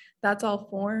that. That's all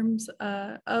forms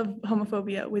of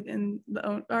homophobia within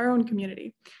our own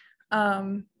community.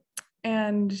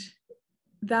 And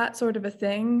that sort of a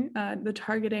thing, the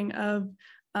targeting of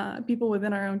people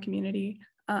within our own community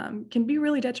can be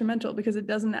really detrimental because it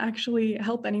doesn't actually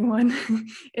help anyone.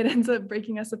 It ends up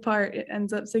breaking us apart. It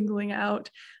ends up singling out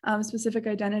specific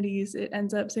identities. It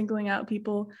ends up singling out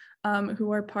people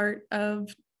who are part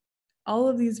of all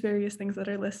of these various things that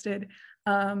are listed.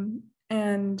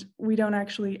 And we don't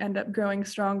actually end up growing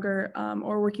stronger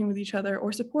or working with each other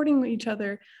or supporting each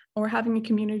other or having a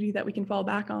community that we can fall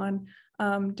back on,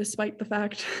 despite the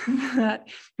fact that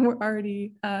we're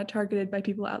already targeted by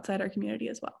people outside our community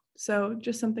as well. So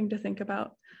just something to think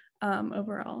about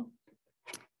overall.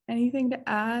 Anything to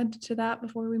add to that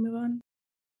before we move on?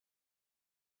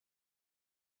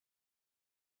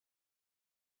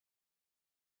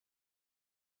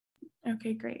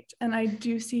 Okay, great. And I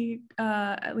do see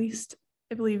at least,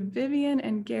 I believe, Vivian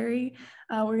and Gary,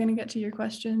 we're going to get to your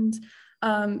questions.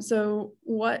 So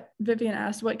what Vivian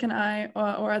asked, what can I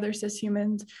or other cis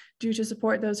humans do to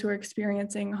support those who are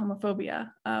experiencing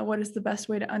homophobia? What is the best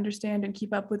way to understand and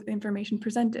keep up with information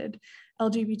presented?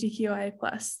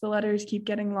 LGBTQIA+, the letters keep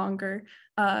getting longer.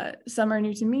 Some are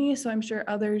new to me, so I'm sure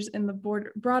others in the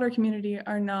broader community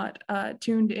are not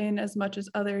tuned in as much as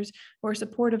others who are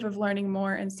supportive of learning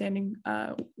more and standing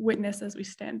witness as we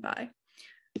stand by.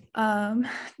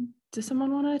 Does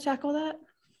someone want to tackle that?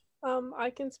 I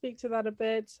can speak to that a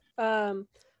bit.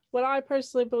 What I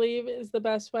personally believe is the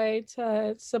best way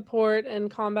to support and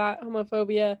combat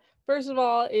homophobia, first of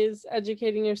all, is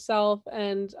educating yourself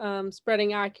and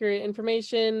spreading accurate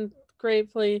information.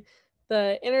 Gratefully,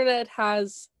 the internet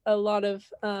has a lot of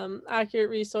accurate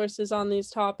resources on these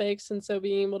topics, and so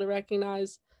being able to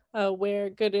recognize where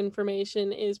good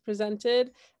information is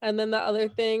presented. And then the other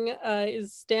thing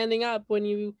is standing up when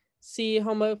you see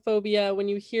homophobia, when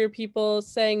you hear people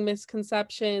saying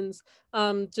misconceptions,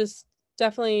 just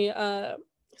definitely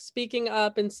speaking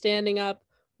up and standing up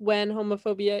when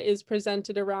homophobia is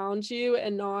presented around you,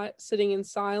 and not sitting in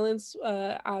silence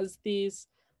as these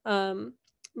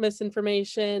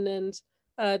misinformation and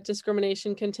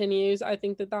discrimination continues. I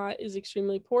think that is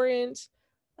extremely important.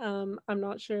 I'm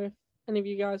not sure if any of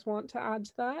you guys want to add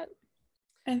to that.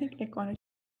 I think Nick wanted.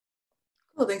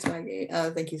 Well, thanks, Maggie.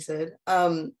 Thank you, Sid.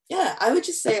 Yeah, I would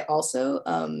just say also,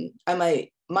 my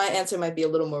answer might be a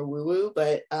little more woo-woo,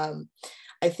 but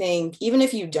I think even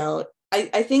if you don't,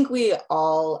 I think we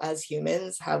all as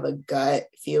humans have a gut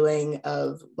feeling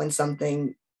of when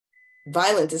something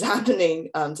violent is happening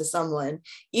to someone,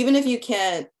 even if you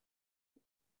can't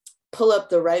pull up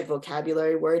the right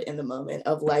vocabulary word in the moment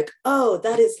of like, oh,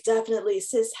 that is definitely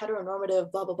cis heteronormative,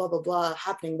 blah, blah, blah, blah, blah,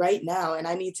 happening right now, and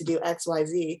I need to do X, Y,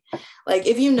 Z. Like,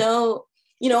 if you know,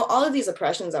 all of these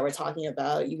oppressions that we're talking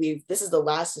about, this is the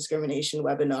last discrimination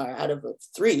webinar out of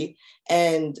 3,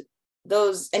 and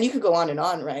you could go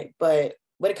on, right? But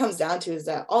what it comes down to is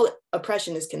that all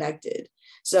oppression is connected.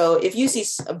 So if you see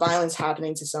violence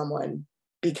happening to someone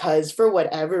because for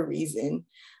whatever reason,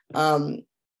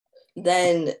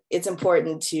 then it's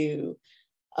important to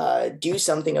do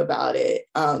something about it.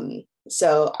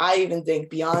 So I even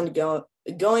think beyond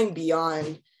going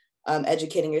beyond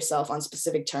educating yourself on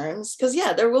specific terms, because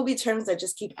yeah, there will be terms that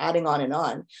just keep adding on and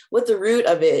on. What the root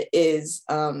of it is,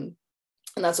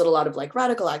 and that's what a lot of like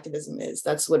radical activism is.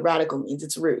 That's what radical means,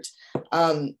 its root,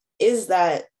 is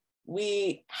that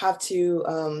we have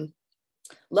to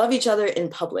love each other in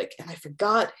public. And I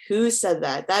forgot who said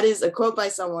that. That is a quote by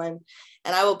someone,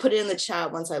 and I will put it in the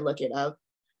chat once I look it up,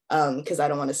 because I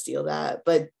don't want to steal that.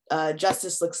 But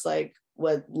justice looks like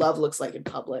what love looks like in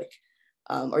public,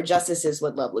 or justice is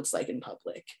what love looks like in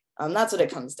public. That's what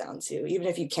it comes down to, even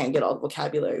if you can't get all the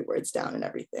vocabulary words down and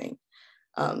everything.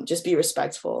 Just be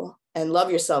respectful and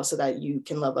love yourself so that you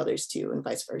can love others too, and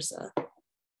vice versa.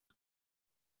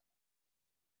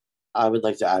 I would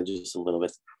like to add just a little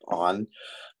bit on,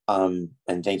 and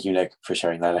thank you, Nick, for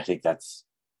sharing that. I think that's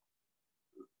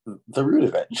the root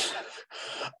of it.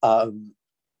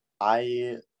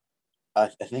 I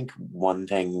think one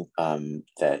thing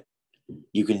that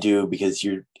you can do, because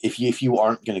if you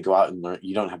aren't going to go out and learn,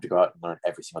 you don't have to go out and learn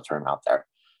every single term out there,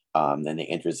 and the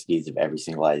intricacies of every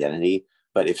single identity.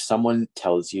 But if someone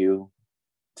tells you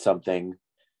something,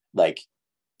 like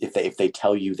if they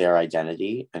tell you their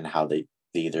identity and how they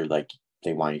either like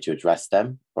they want you to address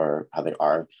them or how they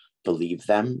are, believe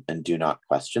them and do not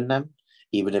question them,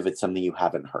 even if it's something you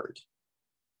haven't heard.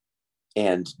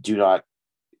 And do not,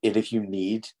 and if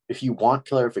you want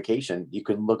clarification, you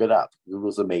can look it up.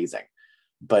 Google's amazing.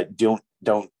 But don't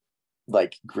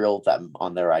like grill them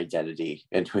on their identity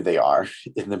and who they are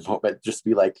in the moment. Just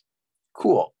be like,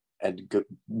 cool, and go,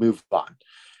 move on.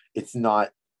 It's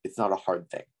not a hard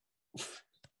thing.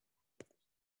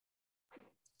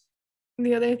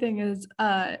 The other thing is,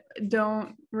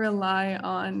 don't rely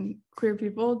on queer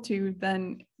people to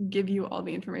then give you all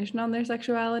the information on their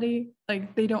sexuality.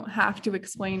 Like, they don't have to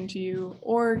explain to you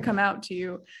or come out to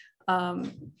you.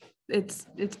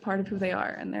 It's part of who they are,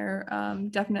 and they're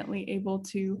definitely able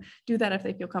to do that if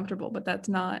they feel comfortable, but that's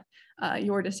not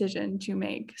your decision to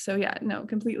make. So yeah, no,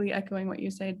 completely echoing what you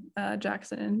said,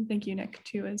 Jackson, and thank you, Nick,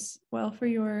 too, as well, for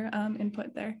your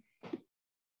input there.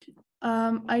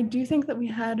 I do think that we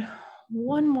had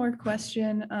one more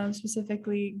question,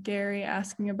 specifically Gary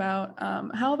asking about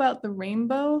how about the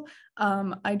rainbow?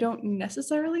 I don't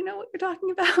necessarily know what you're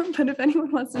talking about, but if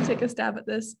anyone wants to take a stab at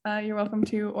this, you're welcome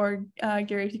to, or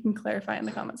Gary, if you can clarify in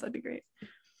the comments, that'd be great.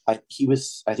 I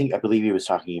believe he was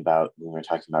talking about, when we were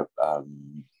talking about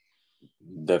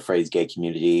the phrase gay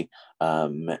community,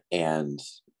 and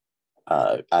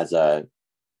as a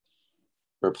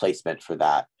replacement for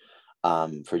that,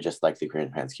 for just like the queer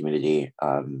and trans community.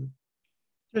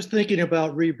 Just thinking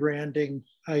about rebranding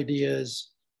ideas.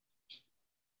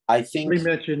 I think we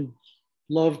mentioned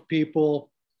love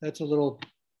people. That's a little,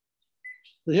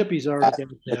 the hippies are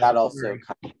against that. That also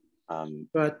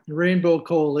but the Rainbow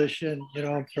Coalition,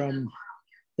 from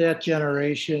that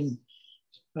generation,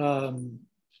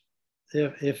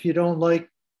 if you don't like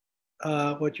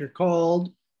what you're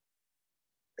called,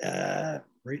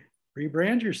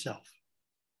 rebrand yourself.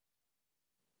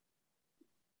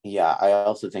 Yeah, I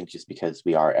also think just because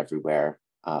we are everywhere,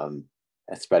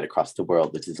 spread across the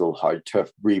world, it's a little hard to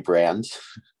rebrand.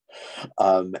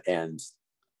 And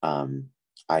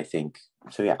I think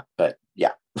so. Yeah, but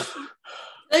yeah.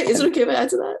 Is it okay if I add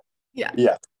to that?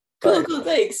 Yeah. Cool,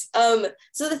 thanks.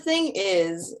 So the thing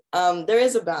is, there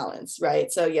is a balance,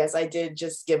 right? So yes, I did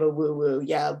just give a woo-woo.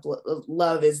 Yeah,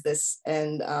 love is this,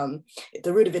 and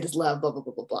the root of it is love, blah, blah,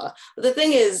 blah, blah, blah. But the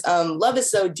thing is, love is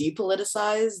so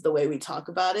depoliticized the way we talk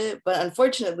about it, but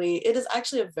unfortunately, it is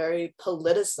actually a very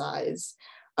politicized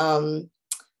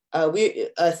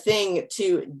thing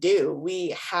to do.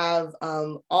 We have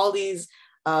all these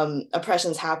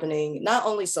oppressions happening, not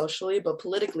only socially, but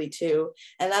politically too.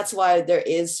 And that's why there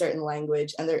is certain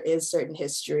language and there is certain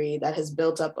history that has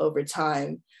built up over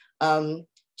time,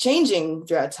 changing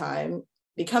throughout time,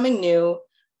 becoming new,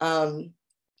 coming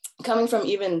from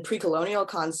even pre-colonial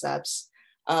concepts.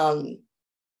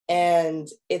 And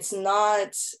it's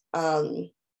not, and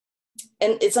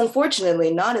it's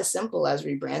unfortunately not as simple as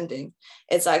rebranding.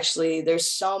 It's actually,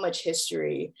 there's so much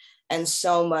history and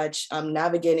so much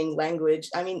navigating language.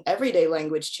 I mean, everyday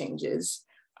language changes.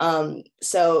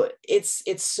 So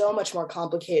it's so much more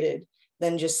complicated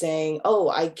than just saying, oh,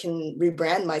 I can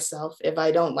rebrand myself if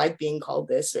I don't like being called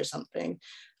this or something.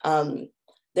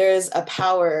 There's a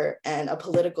power and a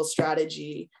political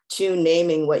strategy to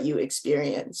naming what you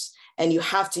experience. And you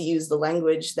have to use the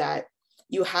language that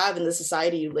you have in the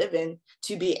society you live in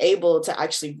to be able to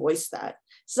actually voice that.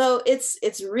 So it's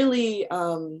really,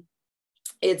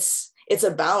 it's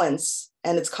a balance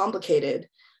and it's complicated.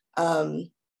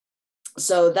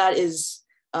 So that is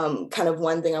kind of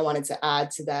one thing I wanted to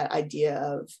add to that idea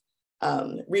of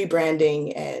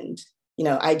rebranding and,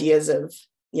 ideas of,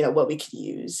 what we could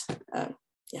use.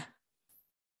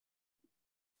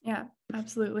 Yeah,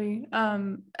 absolutely.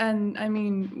 And I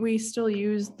mean, we still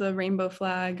use the rainbow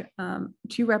flag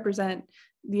to represent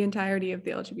the entirety of the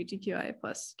LGBTQIA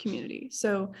plus community.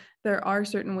 So there are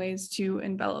certain ways to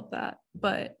envelop that,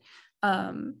 but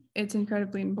it's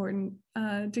incredibly important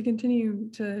to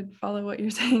continue to follow what you're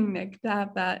saying, Nick, to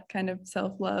have that kind of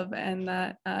self-love and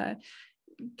that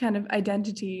kind of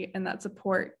identity and that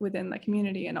support within the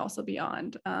community and also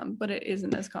beyond. But it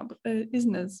isn't as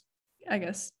I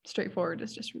guess straightforward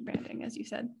as just rebranding, as you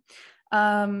said.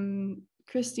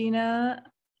 Christina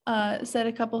said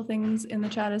a couple things in the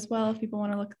chat as well, if people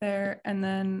want to look there. And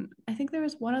then I think there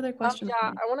was one other question. Yeah,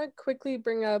 I want to quickly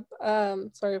bring up,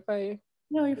 sorry if I...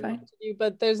 No, you're fine.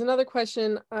 But there's another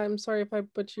question. I'm sorry if I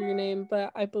butcher your name,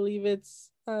 but I believe it's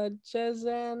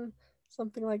Jezan,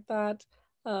 something like that.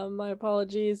 My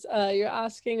apologies. You're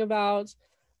asking about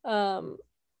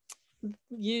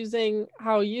using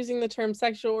the term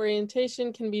sexual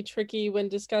orientation can be tricky when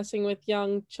discussing with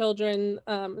young children,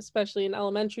 especially in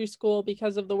elementary school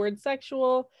because of the word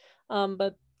sexual,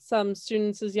 but some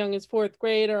students as young as 4th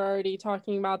grade are already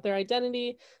talking about their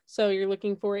identity. So you're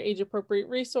looking for age-appropriate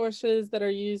resources that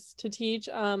are used to teach.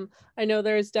 I know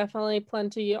there's definitely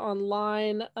plenty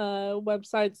online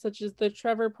websites such as the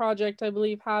Trevor Project, I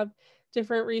believe, have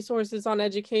different resources on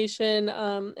education.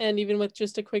 And even with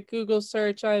just a quick Google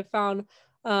search, I've found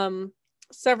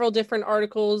several different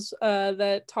articles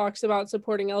that talks about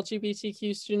supporting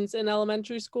LGBTQ students in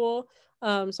elementary school.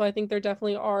 So I think there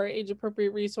definitely are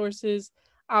age-appropriate resources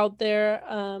out there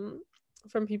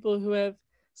from people who have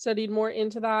studied more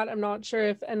into that. I'm not sure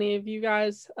if any of you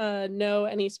guys know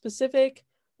any specific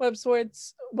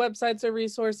websites or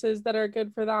resources that are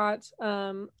good for that.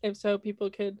 If so, people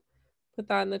could put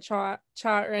that in the chat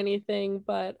or anything.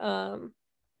 But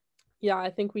yeah, I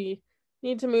think we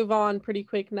need to move on pretty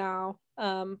quick now.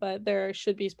 But there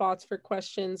should be spots for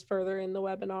questions further in the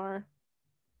webinar.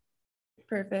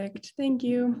 Perfect. Thank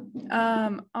you.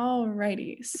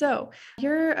 Alrighty. So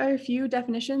here are a few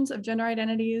definitions of gender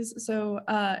identities. So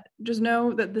just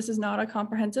know that this is not a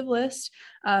comprehensive list.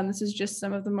 This is just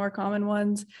some of the more common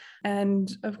ones. And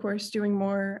of course, doing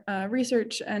more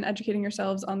research and educating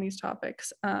yourselves on these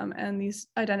topics and these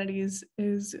identities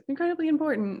is incredibly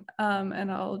important. And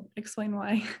I'll explain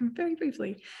why very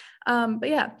briefly. But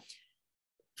yeah.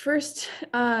 First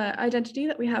identity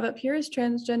that we have up here is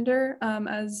transgender.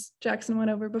 As Jackson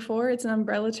went over before, it's an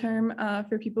umbrella term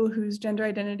for people whose gender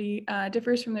identity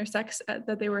differs from their sex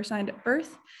that they were assigned at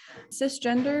birth.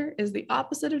 Cisgender is the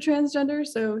opposite of transgender,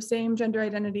 so same gender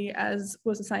identity as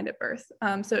was assigned at birth.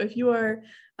 So if you are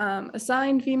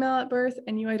assigned female at birth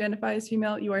and you identify as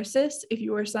female, you are cis. If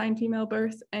you are assigned female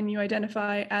birth and you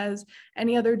identify as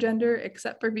any other gender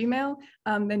except for female,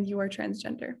 then you are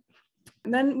transgender.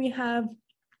 And then we have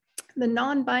the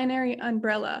non-binary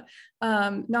umbrella,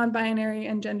 non-binary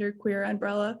and genderqueer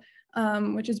umbrella,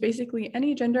 which is basically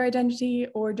any gender identity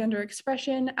or gender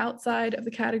expression outside of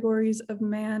the categories of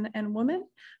man and woman.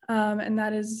 And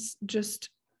that is just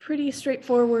pretty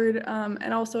straightforward.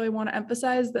 And also I want to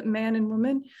emphasize that man and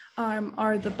woman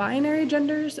are the binary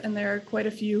genders, and there are quite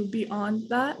a few beyond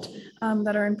that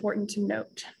that are important to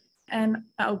note. And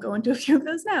I'll go into a few of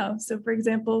those now. So for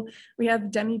example, we have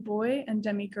demi-boy and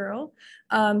demi-girl.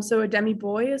 So a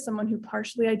demi-boy is someone who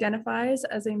partially identifies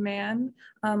as a man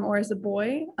or as a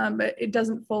boy, but it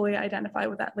doesn't fully identify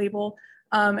with that label.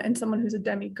 And someone who's a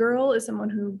demi-girl is someone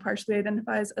who partially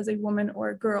identifies as a woman or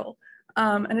a girl.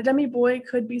 And a demi-boy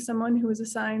could be someone who is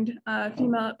assigned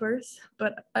female at birth,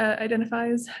 but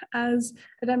identifies as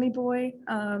a demi-boy,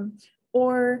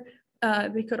 or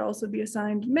they could also be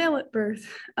assigned male at birth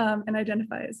and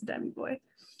identify as a demi-boy.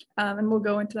 And we'll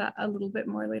go into that a little bit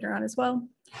more later on as well.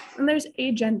 And there's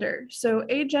agender. So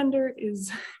agender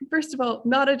is, first of all,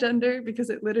 not a gender because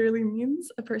it literally means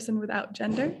a person without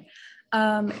gender.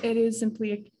 It is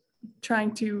simply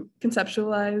trying to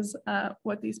conceptualize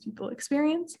what these people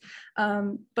experience,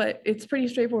 but it's pretty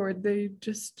straightforward. They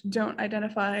just don't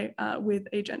identify with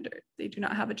a gender. They do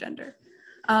not have a gender.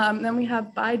 Then we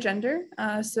have bigender,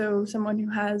 so someone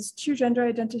who has two gender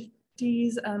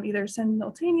identities, either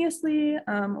simultaneously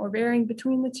or varying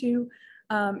between the two.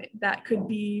 That could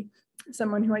be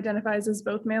someone who identifies as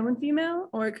both male and female,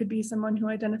 or it could be someone who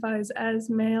identifies as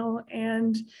male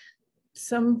and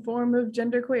some form of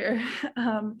genderqueer.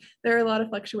 There are a lot of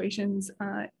fluctuations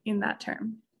in that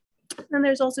term. And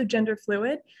there's also gender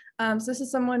fluid. So this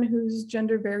is someone whose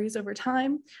gender varies over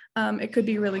time. It could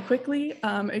be really quickly,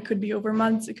 it could be over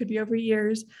months, it could be over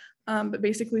years, but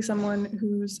basically someone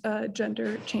whose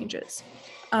gender changes.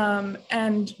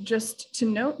 And just to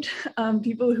note,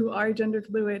 people who are gender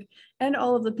fluid and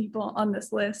all of the people on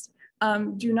this list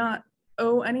do not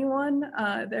owe anyone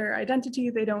their identity.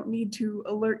 They don't need to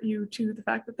alert you to the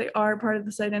fact that they are part of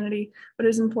this identity, but it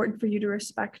is important for you to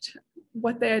respect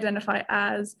what they identify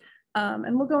as.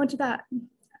 And we'll go into that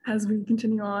as we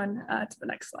continue on to the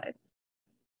next slide.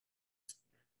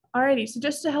 Alrighty, so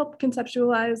just to help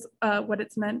conceptualize what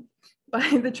it's meant by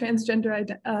the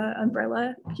transgender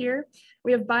umbrella here,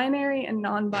 we have binary and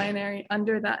non-binary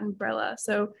under that umbrella.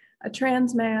 So a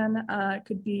trans man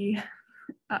could be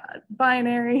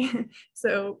binary,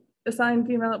 so assigned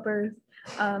female at birth,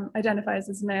 identifies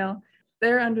as male.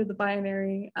 They're under the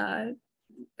binary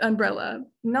umbrella.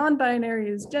 Non-binary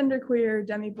is genderqueer,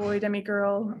 demi-boy,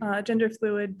 demi-girl, gender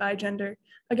fluid, bigender.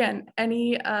 Again,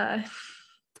 any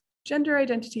gender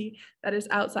identity that is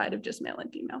outside of just male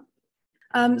and female.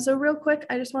 So real quick,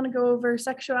 I just want to go over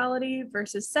sexuality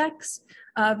versus sex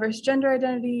versus gender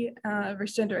identity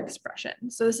versus gender expression.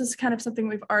 So this is kind of something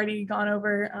we've already gone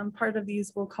over. Part of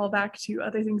these will call back to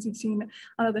other things you've seen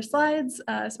on other slides,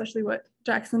 especially what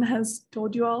Jackson has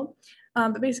told you all.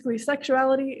 But basically,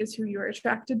 sexuality is who you're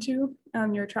attracted to.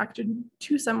 You're attracted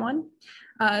to someone.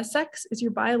 Sex is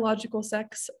your biological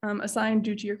sex assigned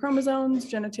due to your chromosomes,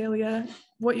 genitalia,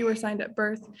 what you were assigned at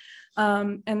birth.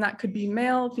 And that could be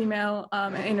male, female,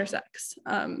 and intersex.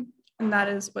 And that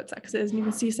is what sex is. And you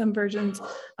can see some versions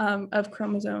of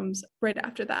chromosomes right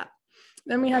after that.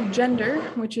 Then we have gender,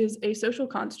 which is a social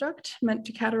construct meant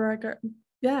to categorize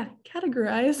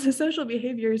the social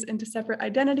behaviors into separate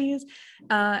identities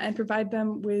and provide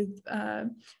them with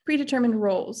predetermined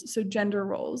roles, so gender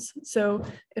roles. So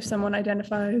if someone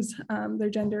identifies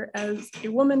their gender as a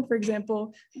woman, for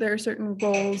example, there are certain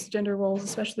roles, gender roles,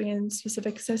 especially in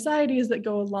specific societies, that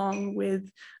go along with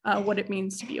what it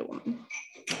means to be a woman.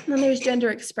 And then there's gender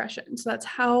expression. So that's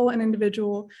how an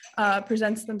individual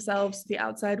presents themselves to the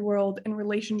outside world in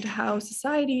relation to how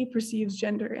society perceives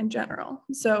gender in general.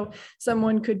 So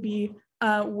someone could be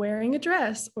wearing a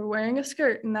dress or wearing a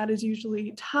skirt, and that is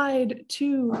usually tied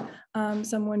to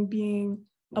someone being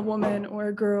a woman or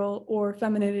a girl or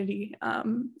femininity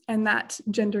and that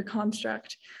gender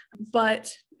construct.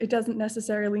 But it doesn't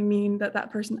necessarily mean that that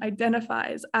person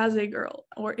identifies as a girl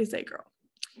or is a girl.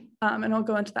 And I'll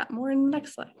go into that more in the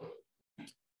next slide.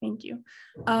 Thank you.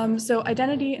 So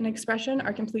identity and expression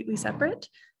are completely separate.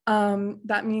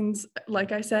 That means,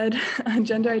 like I said,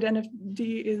 gender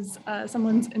identity is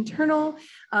someone's internal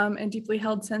and deeply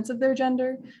held sense of their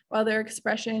gender, while their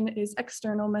expression is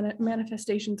external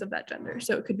manifestations of that gender.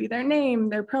 So it could be their name,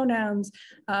 their pronouns,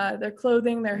 their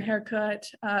clothing, their haircut,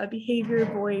 behavior,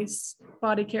 voice,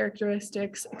 body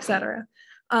characteristics, etc.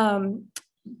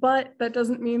 But that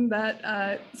doesn't mean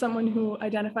that someone who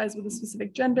identifies with a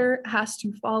specific gender has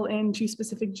to fall into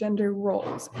specific gender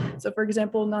roles. So for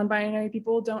example, non-binary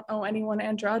people don't owe anyone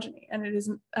androgyny, and it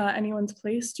isn't anyone's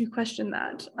place to question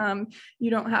that.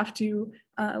 You don't have to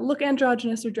look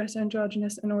androgynous or dress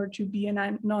androgynous in order to be a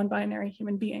non-binary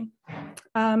human being.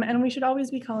 And we should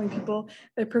always be calling people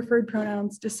their preferred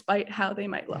pronouns despite how they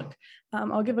might look.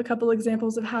 I'll give a couple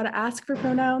examples of how to ask for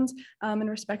pronouns and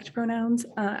respect pronouns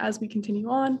as we continue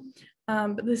on.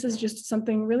 But this is just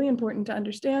something really important to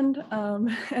understand.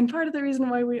 And part of the reason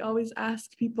why we always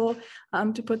ask people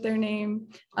to put their name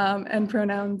and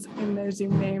pronouns in their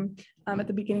Zoom name at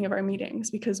the beginning of our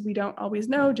meetings, because we don't always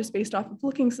know just based off of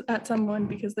looking at someone,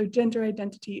 because their gender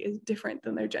identity is different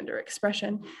than their gender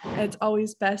expression. And it's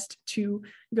always best to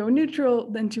go neutral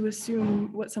than to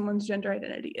assume what someone's gender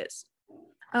identity is.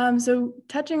 So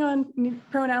touching on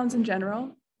pronouns in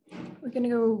general, we're going to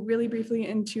go really briefly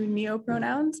into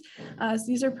neopronouns. So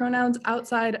these are pronouns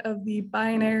outside of the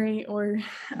binary or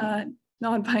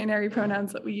non-binary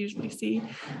pronouns that we usually see.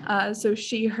 So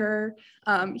she, her,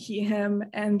 he, him,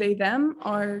 and they, them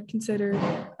are considered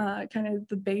kind of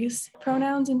the base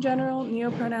pronouns in general.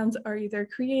 Neopronouns are either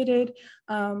created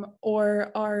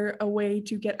or are a way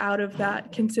to get out of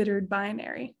that considered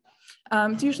binary.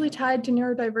 It's usually tied to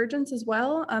neurodivergence as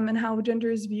well, and how gender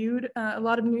is viewed. A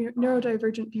lot of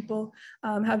neurodivergent people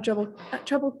have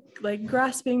trouble like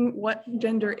grasping what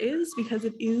gender is, because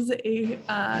it is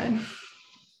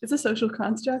it's a social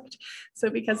construct. So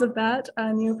because of that,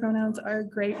 neopronouns are a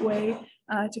great way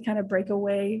to kind of break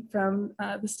away from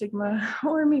the stigma,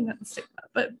 or maybe not the stigma,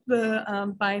 but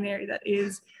the binary that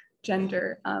is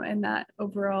gender and that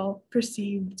overall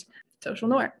perceived social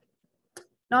norm.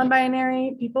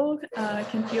 Non-binary people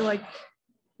can feel like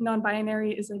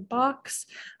non-binary is a box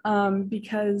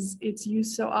because it's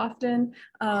used so often,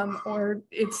 or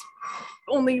it's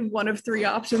only one of 3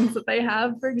 options that they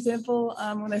have, for example,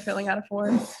 when they're filling out a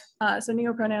form. So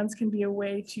neopronouns can be a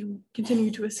way to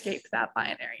continue to escape that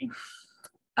binary.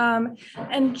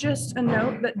 And just a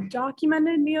note that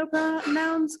documented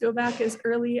neopronouns go back as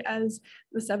early as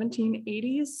the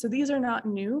 1780s. So these are not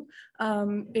new.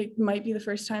 It might be the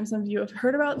first time some of you have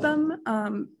heard about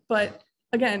them, but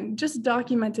again, just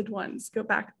documented ones go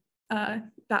back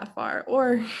that far,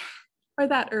 or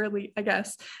that early, I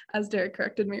guess, as Derek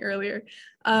corrected me earlier.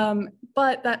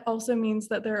 But that also means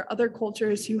that there are other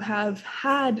cultures who have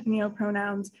had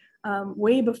neopronouns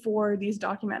way before these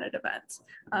documented events.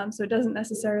 So it doesn't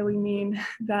necessarily mean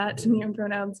that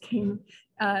neopronouns came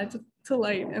to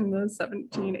light in the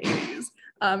 1780s.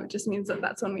 It just means that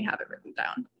that's when we have it written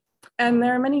down. And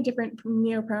there are many different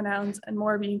neopronouns and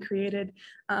more being created,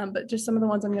 but just some of the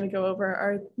ones I'm going to go over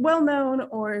are well known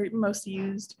or most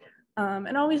used.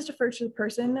 And always defer to the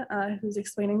person who's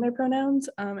explaining their pronouns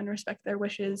and respect their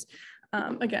wishes.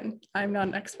 Again, I'm not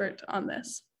an expert on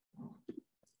this.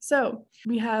 So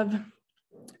we have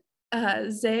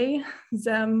they,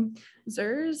 them,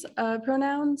 zers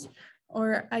pronouns,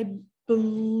 or I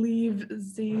believe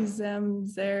ze, them,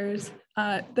 theirs.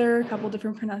 There are a couple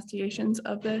different pronunciations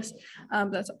of this.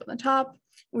 That's up on the top.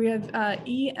 We have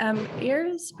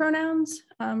ears pronouns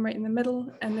right in the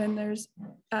middle, and then there's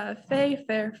fey,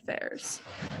 fair, fairs.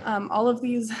 All of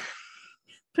these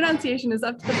pronunciation is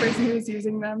up to the person who is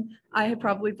using them. I had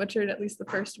probably butchered at least the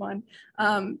first one,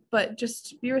 but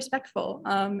just be respectful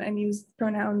and use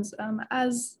pronouns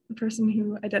as the person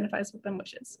who identifies with them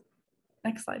wishes.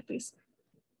 Next slide, please.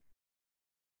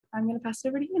 I'm going to pass it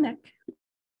over to you, Nick.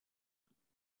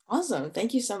 Awesome.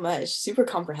 Thank you so much. Super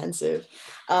comprehensive.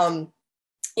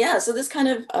 Yeah, so this kind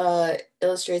of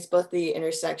illustrates both the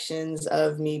intersections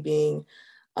of me being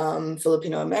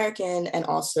Filipino American, and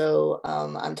also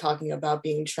I'm talking about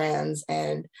being trans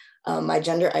and my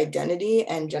gender identity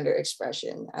and gender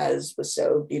expression, as was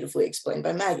so beautifully explained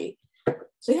by Maggie.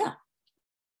 So yeah.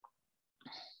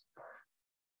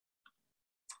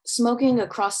 Smoking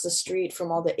across the street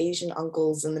from all the Asian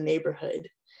uncles in the neighborhood.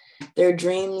 Their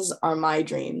dreams are my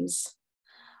dreams.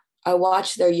 I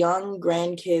watch their young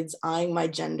grandkids eyeing my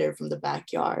gender from the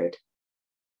backyard.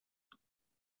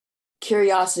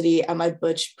 Curiosity at my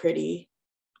butch pretty,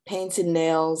 painted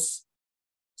nails,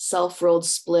 self-rolled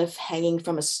spliff hanging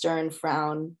from a stern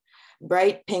frown,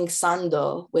 bright pink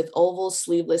sando with oval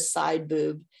sleeveless side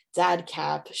boob, dad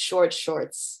cap, short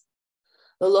shorts.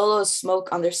 The Lolos smoke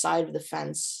on their side of the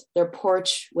fence, their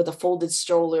porch with a folded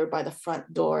stroller by the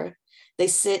front door. They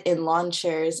sit in lawn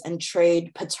chairs and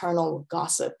trade paternal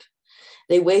gossip.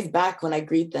 They wave back when I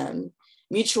greet them.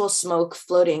 Mutual smoke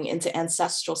floating into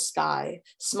ancestral sky,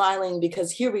 smiling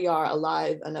because here we are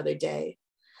alive another day.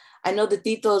 I know the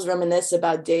titos reminisce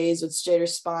about days with straighter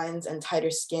spines and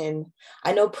tighter skin.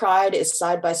 I know pride is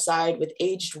side by side with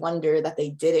aged wonder that they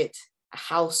did it, a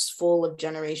house full of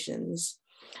generations.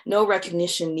 No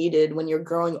recognition needed when you're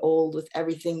growing old with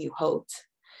everything you hoped.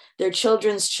 Their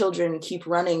children's children keep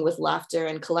running with laughter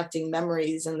and collecting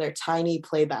memories in their tiny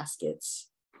play baskets.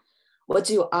 What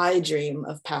do I dream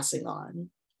of passing on?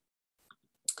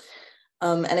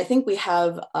 And I think we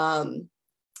have time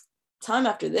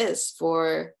after this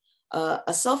for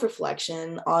a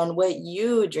self-reflection on what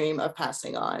you dream of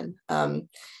passing on.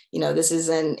 This is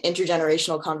an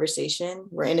intergenerational conversation.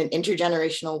 We're in an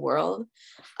intergenerational world.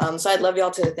 So I'd love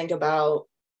y'all to think about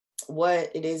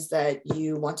what it is that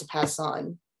you want to pass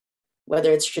on,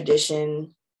 whether it's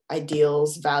tradition,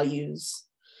 ideals, values,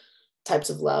 types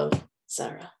of love,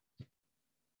 etc.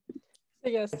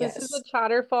 Yes, this is a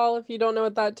chatterfall. If you don't know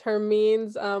what that term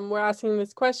means, we're asking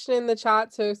this question in the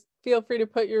chat, so feel free to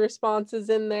put your responses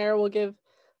in there. We'll give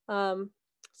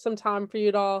some time for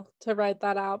you all to write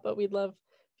that out, but we'd love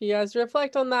for you guys to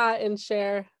reflect on that and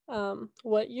share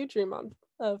what you dream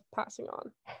of passing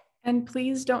on. And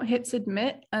please don't hit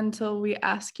submit until we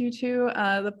ask you to.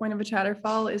 The point of a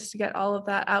chatterfall is to get all of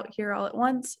that out here all at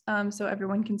once, so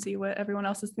everyone can see what everyone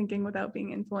else is thinking without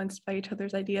being influenced by each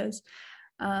other's ideas.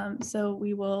 So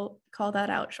we will call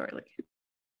that out shortly.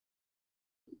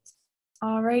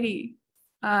 Alrighty,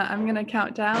 I'm gonna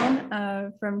count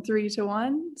down from 3 to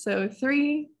 1. So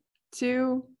 3,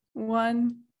 2,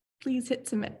 1, please hit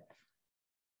submit.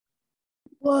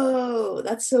 Whoa,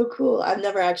 that's so cool. I've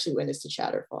never actually witnessed a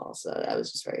chatterfall, so I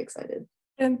was just very excited.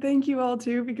 And thank you all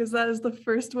too, because that is the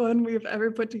first one we've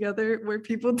ever put together where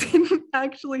people didn't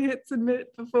actually hit submit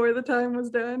before the time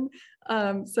was done.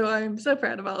 So I'm so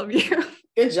proud of all of you.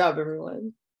 Good job,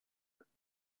 everyone.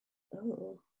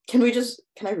 Oh, can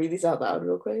I read these out loud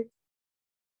real quick?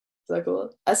 Is that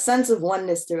cool? A sense of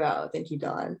oneness throughout. Thank you,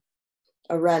 Dawn.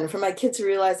 A Ren. For my kid to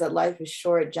realize that life is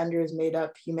short, gender is made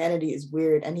up, humanity is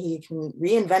weird, and he can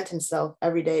reinvent himself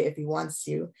every day if he wants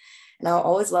to. And I'll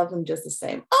always love him just the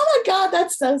same. Oh my God,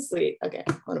 that's so sweet. Okay,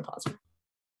 I'm gonna pause.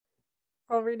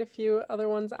 I'll read a few other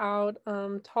ones out.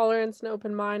 Tolerance and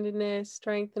open-mindedness,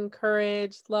 strength and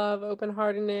courage, love,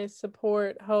 open-heartedness,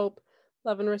 support, hope,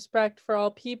 love and respect for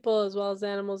all people as well as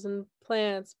animals and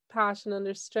plants, passion,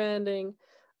 understanding,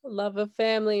 love of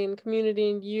family and community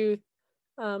and youth,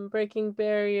 breaking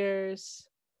barriers,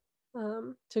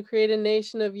 to create a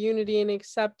nation of unity and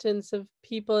acceptance of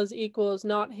people as equals,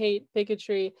 not hate,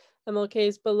 bigotry.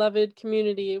 MLK's beloved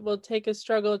community will take a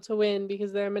struggle to win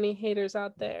because there are many haters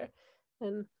out there.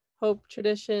 And hope,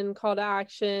 tradition, call to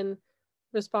action,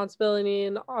 responsibility,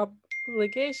 and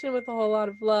obligation with a whole lot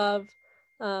of love.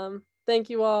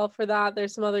 Thank you all for that.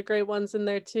 There's some other great ones in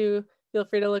there too. Feel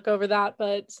free to look over that,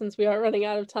 but since we are running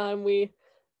out of time, we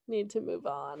need to move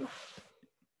on.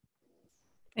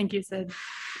 Thank you, Sid.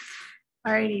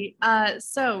 Alrighty,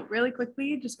 so really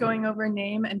quickly, just going over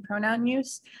name and pronoun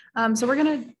use. So we're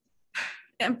gonna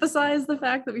emphasize the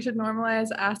fact that we should normalize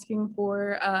asking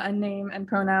for a name and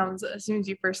pronouns as soon as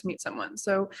you first meet someone.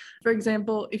 So for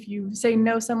example, if you say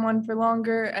know someone for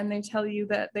longer and they tell you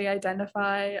that they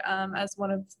identify as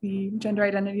one of the gender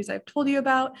identities I've told you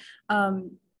about,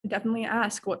 definitely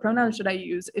ask, what pronouns should I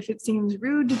use? If it seems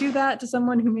rude to do that to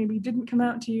someone who maybe didn't come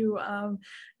out to you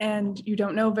and you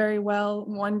don't know very well,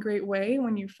 one great way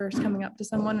when you're first coming up to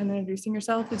someone and introducing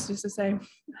yourself is just to say,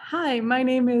 hi, my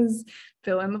name is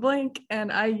fill in the blank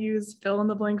and I use fill in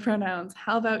the blank pronouns.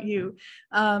 How about you?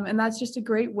 And that's just a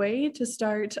great way to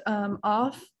start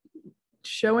off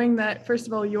showing that, first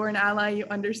of all, you're an ally, you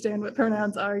understand what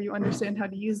pronouns are, you understand how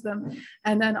to use them,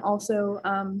 and then also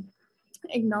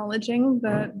acknowledging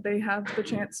that they have the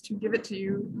chance to give it to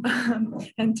you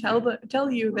and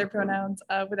tell you their pronouns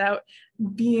without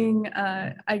being,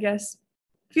 I guess,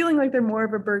 feeling like they're more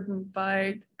of a burden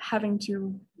by having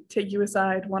to take you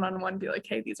aside one-on-one, be like,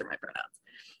 hey, these are my pronouns.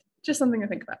 Just something to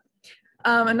think about.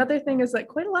 Another thing is that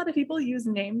quite a lot of people use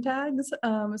name tags,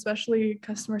 especially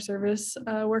customer service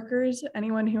workers,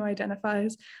 anyone who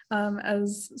identifies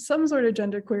as some sort of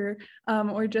genderqueer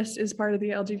or just is part of the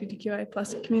LGBTQIA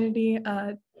plus community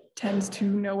tends to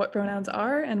know what pronouns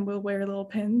are and will wear little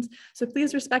pins. So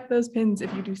please respect those pins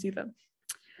if you do see them.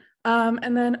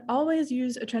 And then always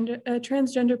use a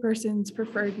transgender person's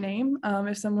preferred name.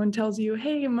 If someone tells you,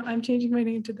 hey, I'm changing my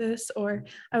name to this, or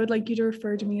I would like you to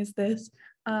refer to me as this,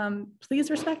 please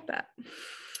respect that.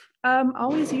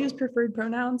 Always use preferred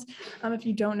pronouns. If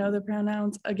you don't know the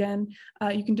pronouns, again,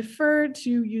 you can defer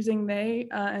to using they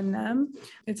and them.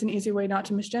 It's an easy way not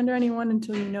to misgender anyone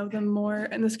until you know them more.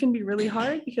 And this can be really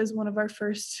hard because one of our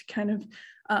first kind of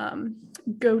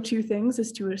go-to things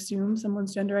is to assume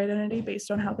someone's gender identity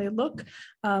based on how they look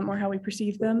or how we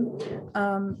perceive them.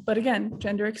 But again,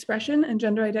 gender expression and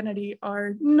gender identity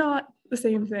are not the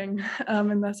same thing,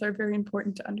 and thus are very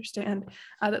important to understand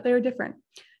that they are different.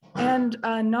 And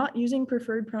not using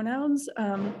preferred pronouns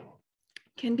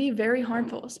can be very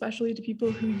harmful, especially to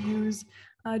people who use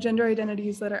gender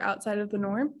identities that are outside of the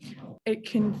norm. It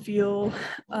can feel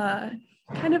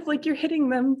kind of like you're hitting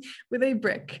them with a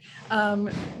brick,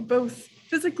 both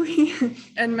physically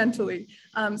and mentally.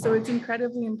 So it's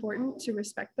incredibly important to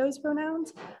respect those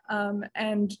pronouns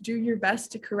and do your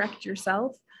best to correct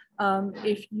yourself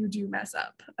if you do mess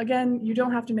up. Again, you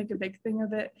don't have to make a big thing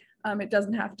of it. It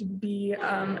doesn't have to be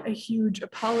a huge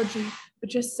apology, but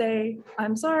just say,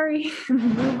 I'm sorry,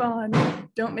 move on,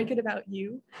 don't make it about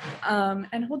you,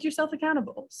 and hold yourself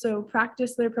accountable. So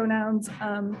practice their pronouns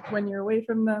when you're away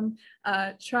from them.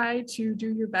 Try to do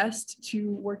your best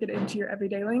to work it into your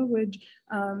everyday language,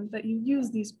 that you use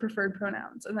these preferred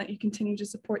pronouns and that you continue to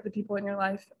support the people in your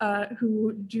life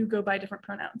who do go by different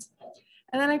pronouns.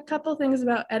 And then a couple things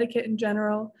about etiquette in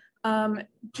general.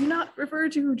 Do not refer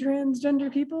to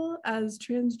transgender people as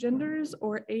transgenders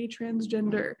or a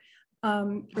transgender.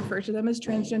 Refer to them as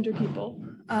transgender people.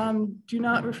 Do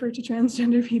not refer to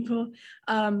transgender people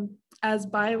as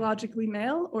biologically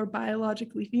male or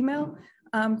biologically female.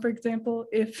 For example,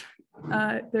 if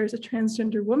there's a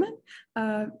transgender woman,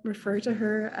 refer to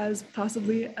her as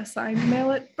possibly assigned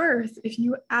male at birth. If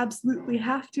you absolutely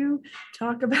have to,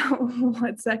 talk about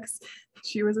what sex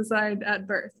she was assigned at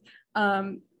birth.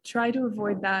 Try to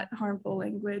avoid that harmful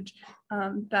language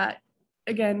that,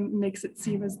 again, makes it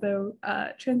seem as though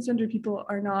transgender people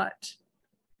are not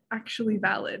actually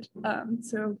valid.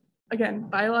 So again,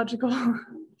 biological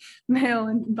male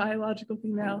and biological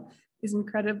female is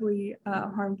incredibly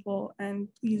harmful, and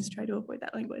please try to avoid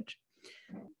that language.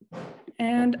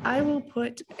 And I will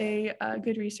put a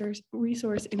good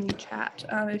resource in the chat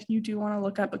if you do want to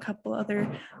look up a couple other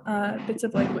bits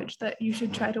of language that you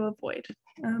should try to avoid.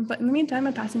 But in the meantime,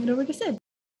 I'm passing it over to Sid.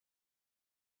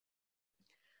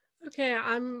 Okay,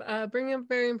 I'm bringing up a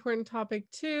very important topic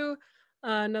too.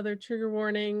 Another trigger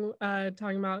warning,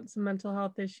 talking about some mental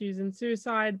health issues and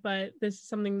suicide, but this is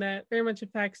something that very much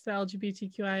affects the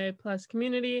LGBTQIA plus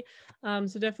community.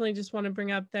 So definitely just want to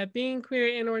bring up that being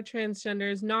queer and or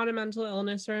transgender is not a mental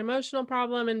illness or emotional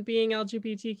problem, and being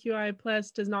LGBTQIA plus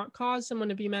does not cause someone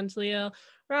to be mentally ill.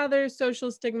 Rather,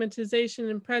 social stigmatization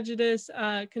and prejudice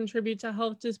contribute to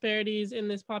health disparities in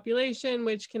this population,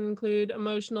 which can include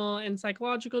emotional and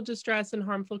psychological distress and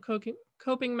harmful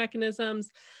coping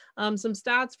mechanisms. Some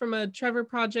stats from a Trevor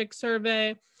Project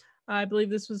survey, I believe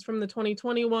this was from the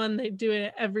 2021, they do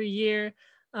it every year,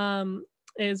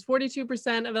 is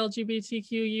 42% of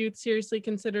LGBTQ youth seriously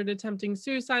considered attempting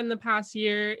suicide in the past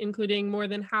year, including more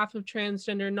than half of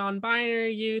transgender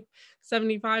non-binary youth.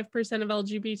 75% of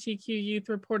LGBTQ youth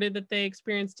reported that they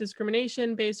experienced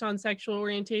discrimination based on sexual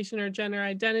orientation or gender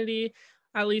identity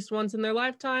at least once in their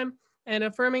lifetime. And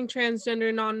affirming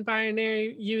transgender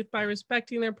non-binary youth by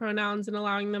respecting their pronouns and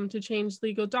allowing them to change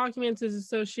legal documents is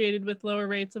associated with lower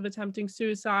rates of attempting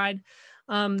suicide.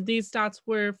 These stats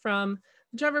were from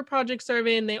the Trevor Project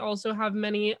survey, and they also have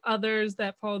many others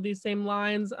that follow these same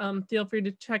lines. Feel free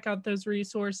to check out those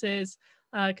resources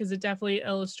because it definitely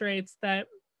illustrates that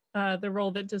the role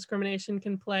that discrimination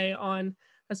can play on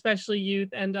especially youth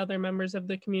and other members of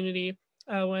the community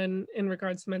when in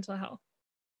regards to mental health.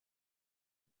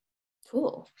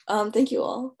 Cool. Thank you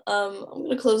all. I'm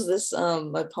going to close this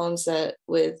my poem set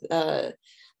with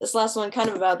this last one, kind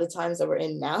of about the times that we're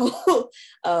in now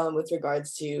with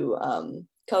regards to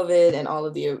COVID and all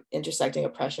of the intersecting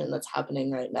oppression that's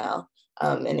happening right now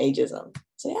and ageism.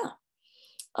 So yeah.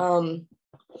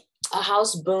 A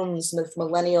house booms with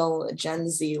millennial Gen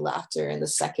Z laughter in the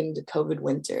second COVID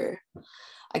winter.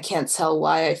 I can't tell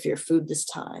why I fear food this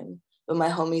time, but my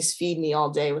homies feed me all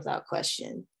day without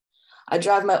question. I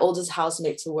drive my oldest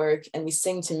housemate to work and we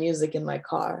sing to music in my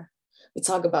car. We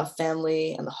talk about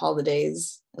family and the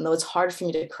holidays, and though it's hard for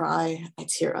me to cry, I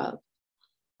tear up.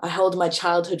 I hold my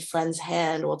childhood friend's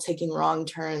hand while taking wrong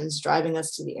turns, driving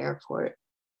us to the airport.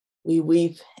 We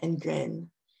weep and grin.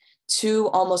 Two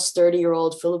almost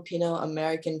 30-year-old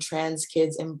Filipino-American trans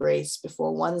kids embrace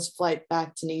before one's flight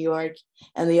back to New York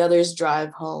and the other's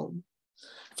drive home.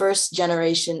 First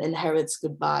generation inherits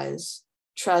goodbyes.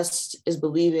 Trust is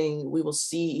believing we will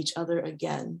see each other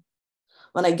again.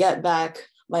 When I get back,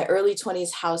 my early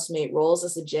 20s housemate rolls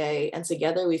us a J, and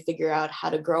together we figure out how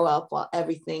to grow up while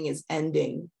everything is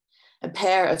ending. A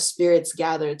pair of spirits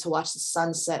gather to watch the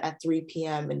sunset at 3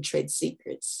 p.m. and trade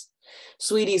secrets.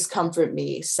 Sweeties comfort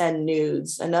me, send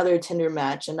nudes, another Tinder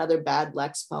match, another bad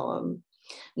Lex poem.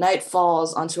 Night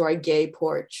falls onto our gay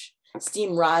porch.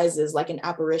 Steam rises like an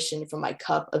apparition from my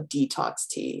cup of detox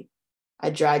tea. I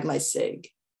drag my cig.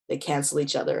 They cancel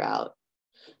each other out.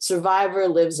 Survivor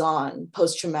lives on,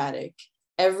 post-traumatic.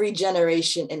 Every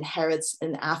generation inherits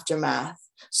an aftermath.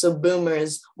 So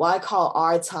boomers, why call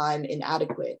our time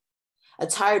inadequate? A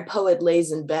tired poet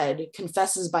lays in bed,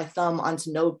 confesses by thumb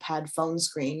onto notepad phone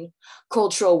screen.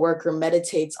 Cultural worker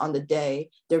meditates on the day,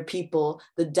 their people,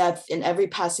 the depth in every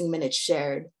passing minute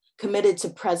shared. Committed to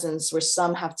presence where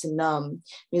some have to numb.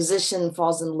 Musician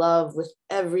falls in love with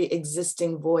every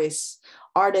existing voice.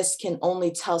 Artists can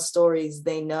only tell stories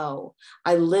they know.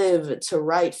 I live to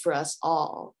write for us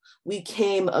all. We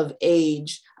came of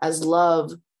age as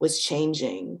love was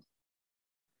changing.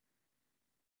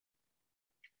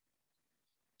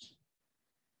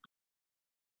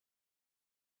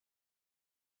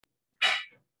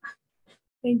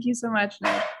 Thank you so much,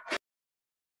 Nick.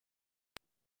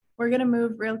 We're going to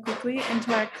move real quickly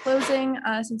into our closing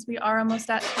since we are almost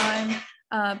at time.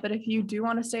 But if you do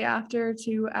want to stay after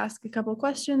to ask a couple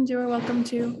questions, you are welcome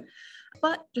to.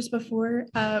 But just before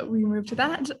we move to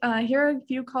that, here are a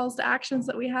few calls to actions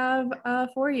that we have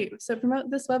for you. So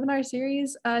promote this webinar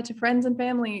series to friends and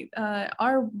family.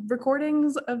 Our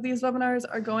recordings of these webinars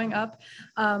are going up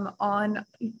on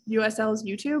USL's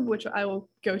YouTube, which I will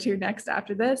go to next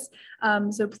after this.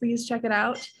 So please check it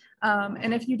out.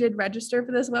 And if you did register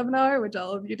for this webinar, which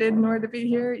all of you did in order to be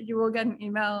here, you will get an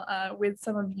email with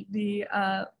some of the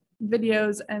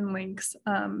videos and links.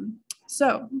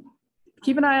 So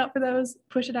keep an eye out for those,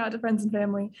 push it out to friends and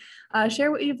family,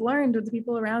 share what you've learned with the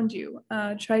people around you,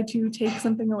 try to take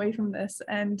something away from this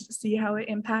and see how it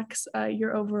impacts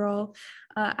your overall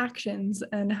actions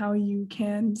and how you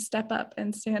can step up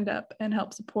and stand up and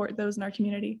help support those in our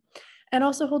community. And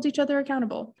also hold each other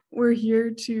accountable. We're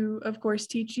here to, of course,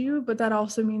 teach you, but that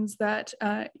also means that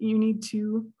you need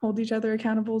to hold each other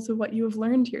accountable to what you have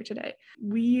learned here today.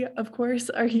 We, of course,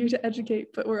 are here to educate,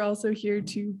 but we're also here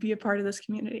to be a part of this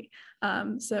community.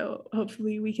 So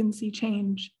hopefully we can see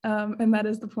change, and that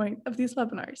is the point of these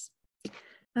webinars.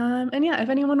 And yeah, if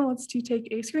anyone wants to take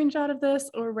a screenshot of this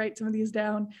or write some of these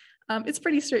down, it's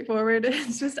pretty straightforward.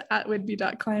 It's just at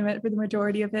whitby.climate for the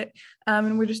majority of it.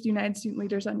 And we're just United Student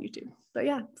Leaders on YouTube. But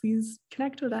yeah, please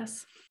connect with us.